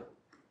the word,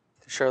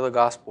 to share the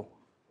gospel.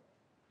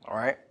 All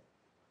right?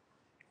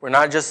 We're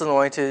not just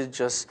anointed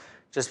just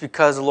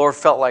because the Lord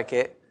felt like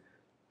it,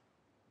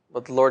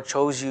 but the Lord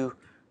chose you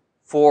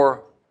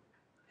for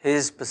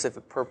His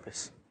specific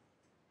purpose.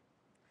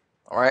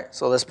 All right?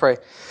 So let's pray.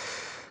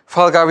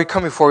 Father God, we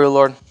come before you,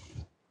 Lord.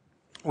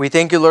 We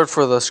thank you, Lord,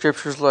 for the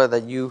scriptures, Lord,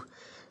 that you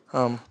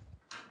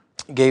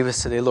gave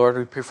us today, Lord.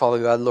 We pray,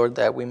 Father God, Lord,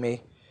 that we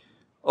may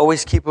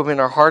always keep them in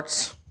our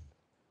hearts.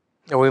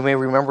 And we may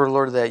remember,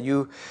 Lord, that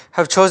you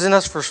have chosen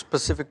us for a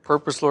specific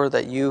purpose, Lord,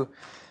 that you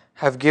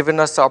have given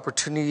us the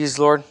opportunities,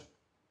 Lord,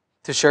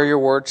 to share your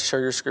word, to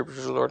share your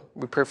scriptures, Lord.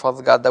 We pray,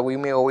 Father God, that we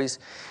may always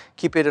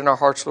keep it in our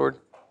hearts, Lord.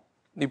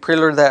 We pray,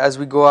 Lord, that as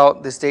we go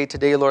out this day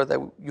today, Lord, that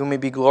you may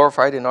be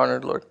glorified and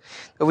honored, Lord.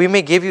 That we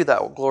may give you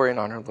that glory and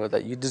honor, Lord,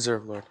 that you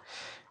deserve, Lord.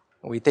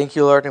 And we thank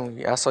you, Lord, and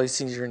we ask all these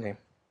things in your name.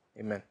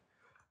 Amen.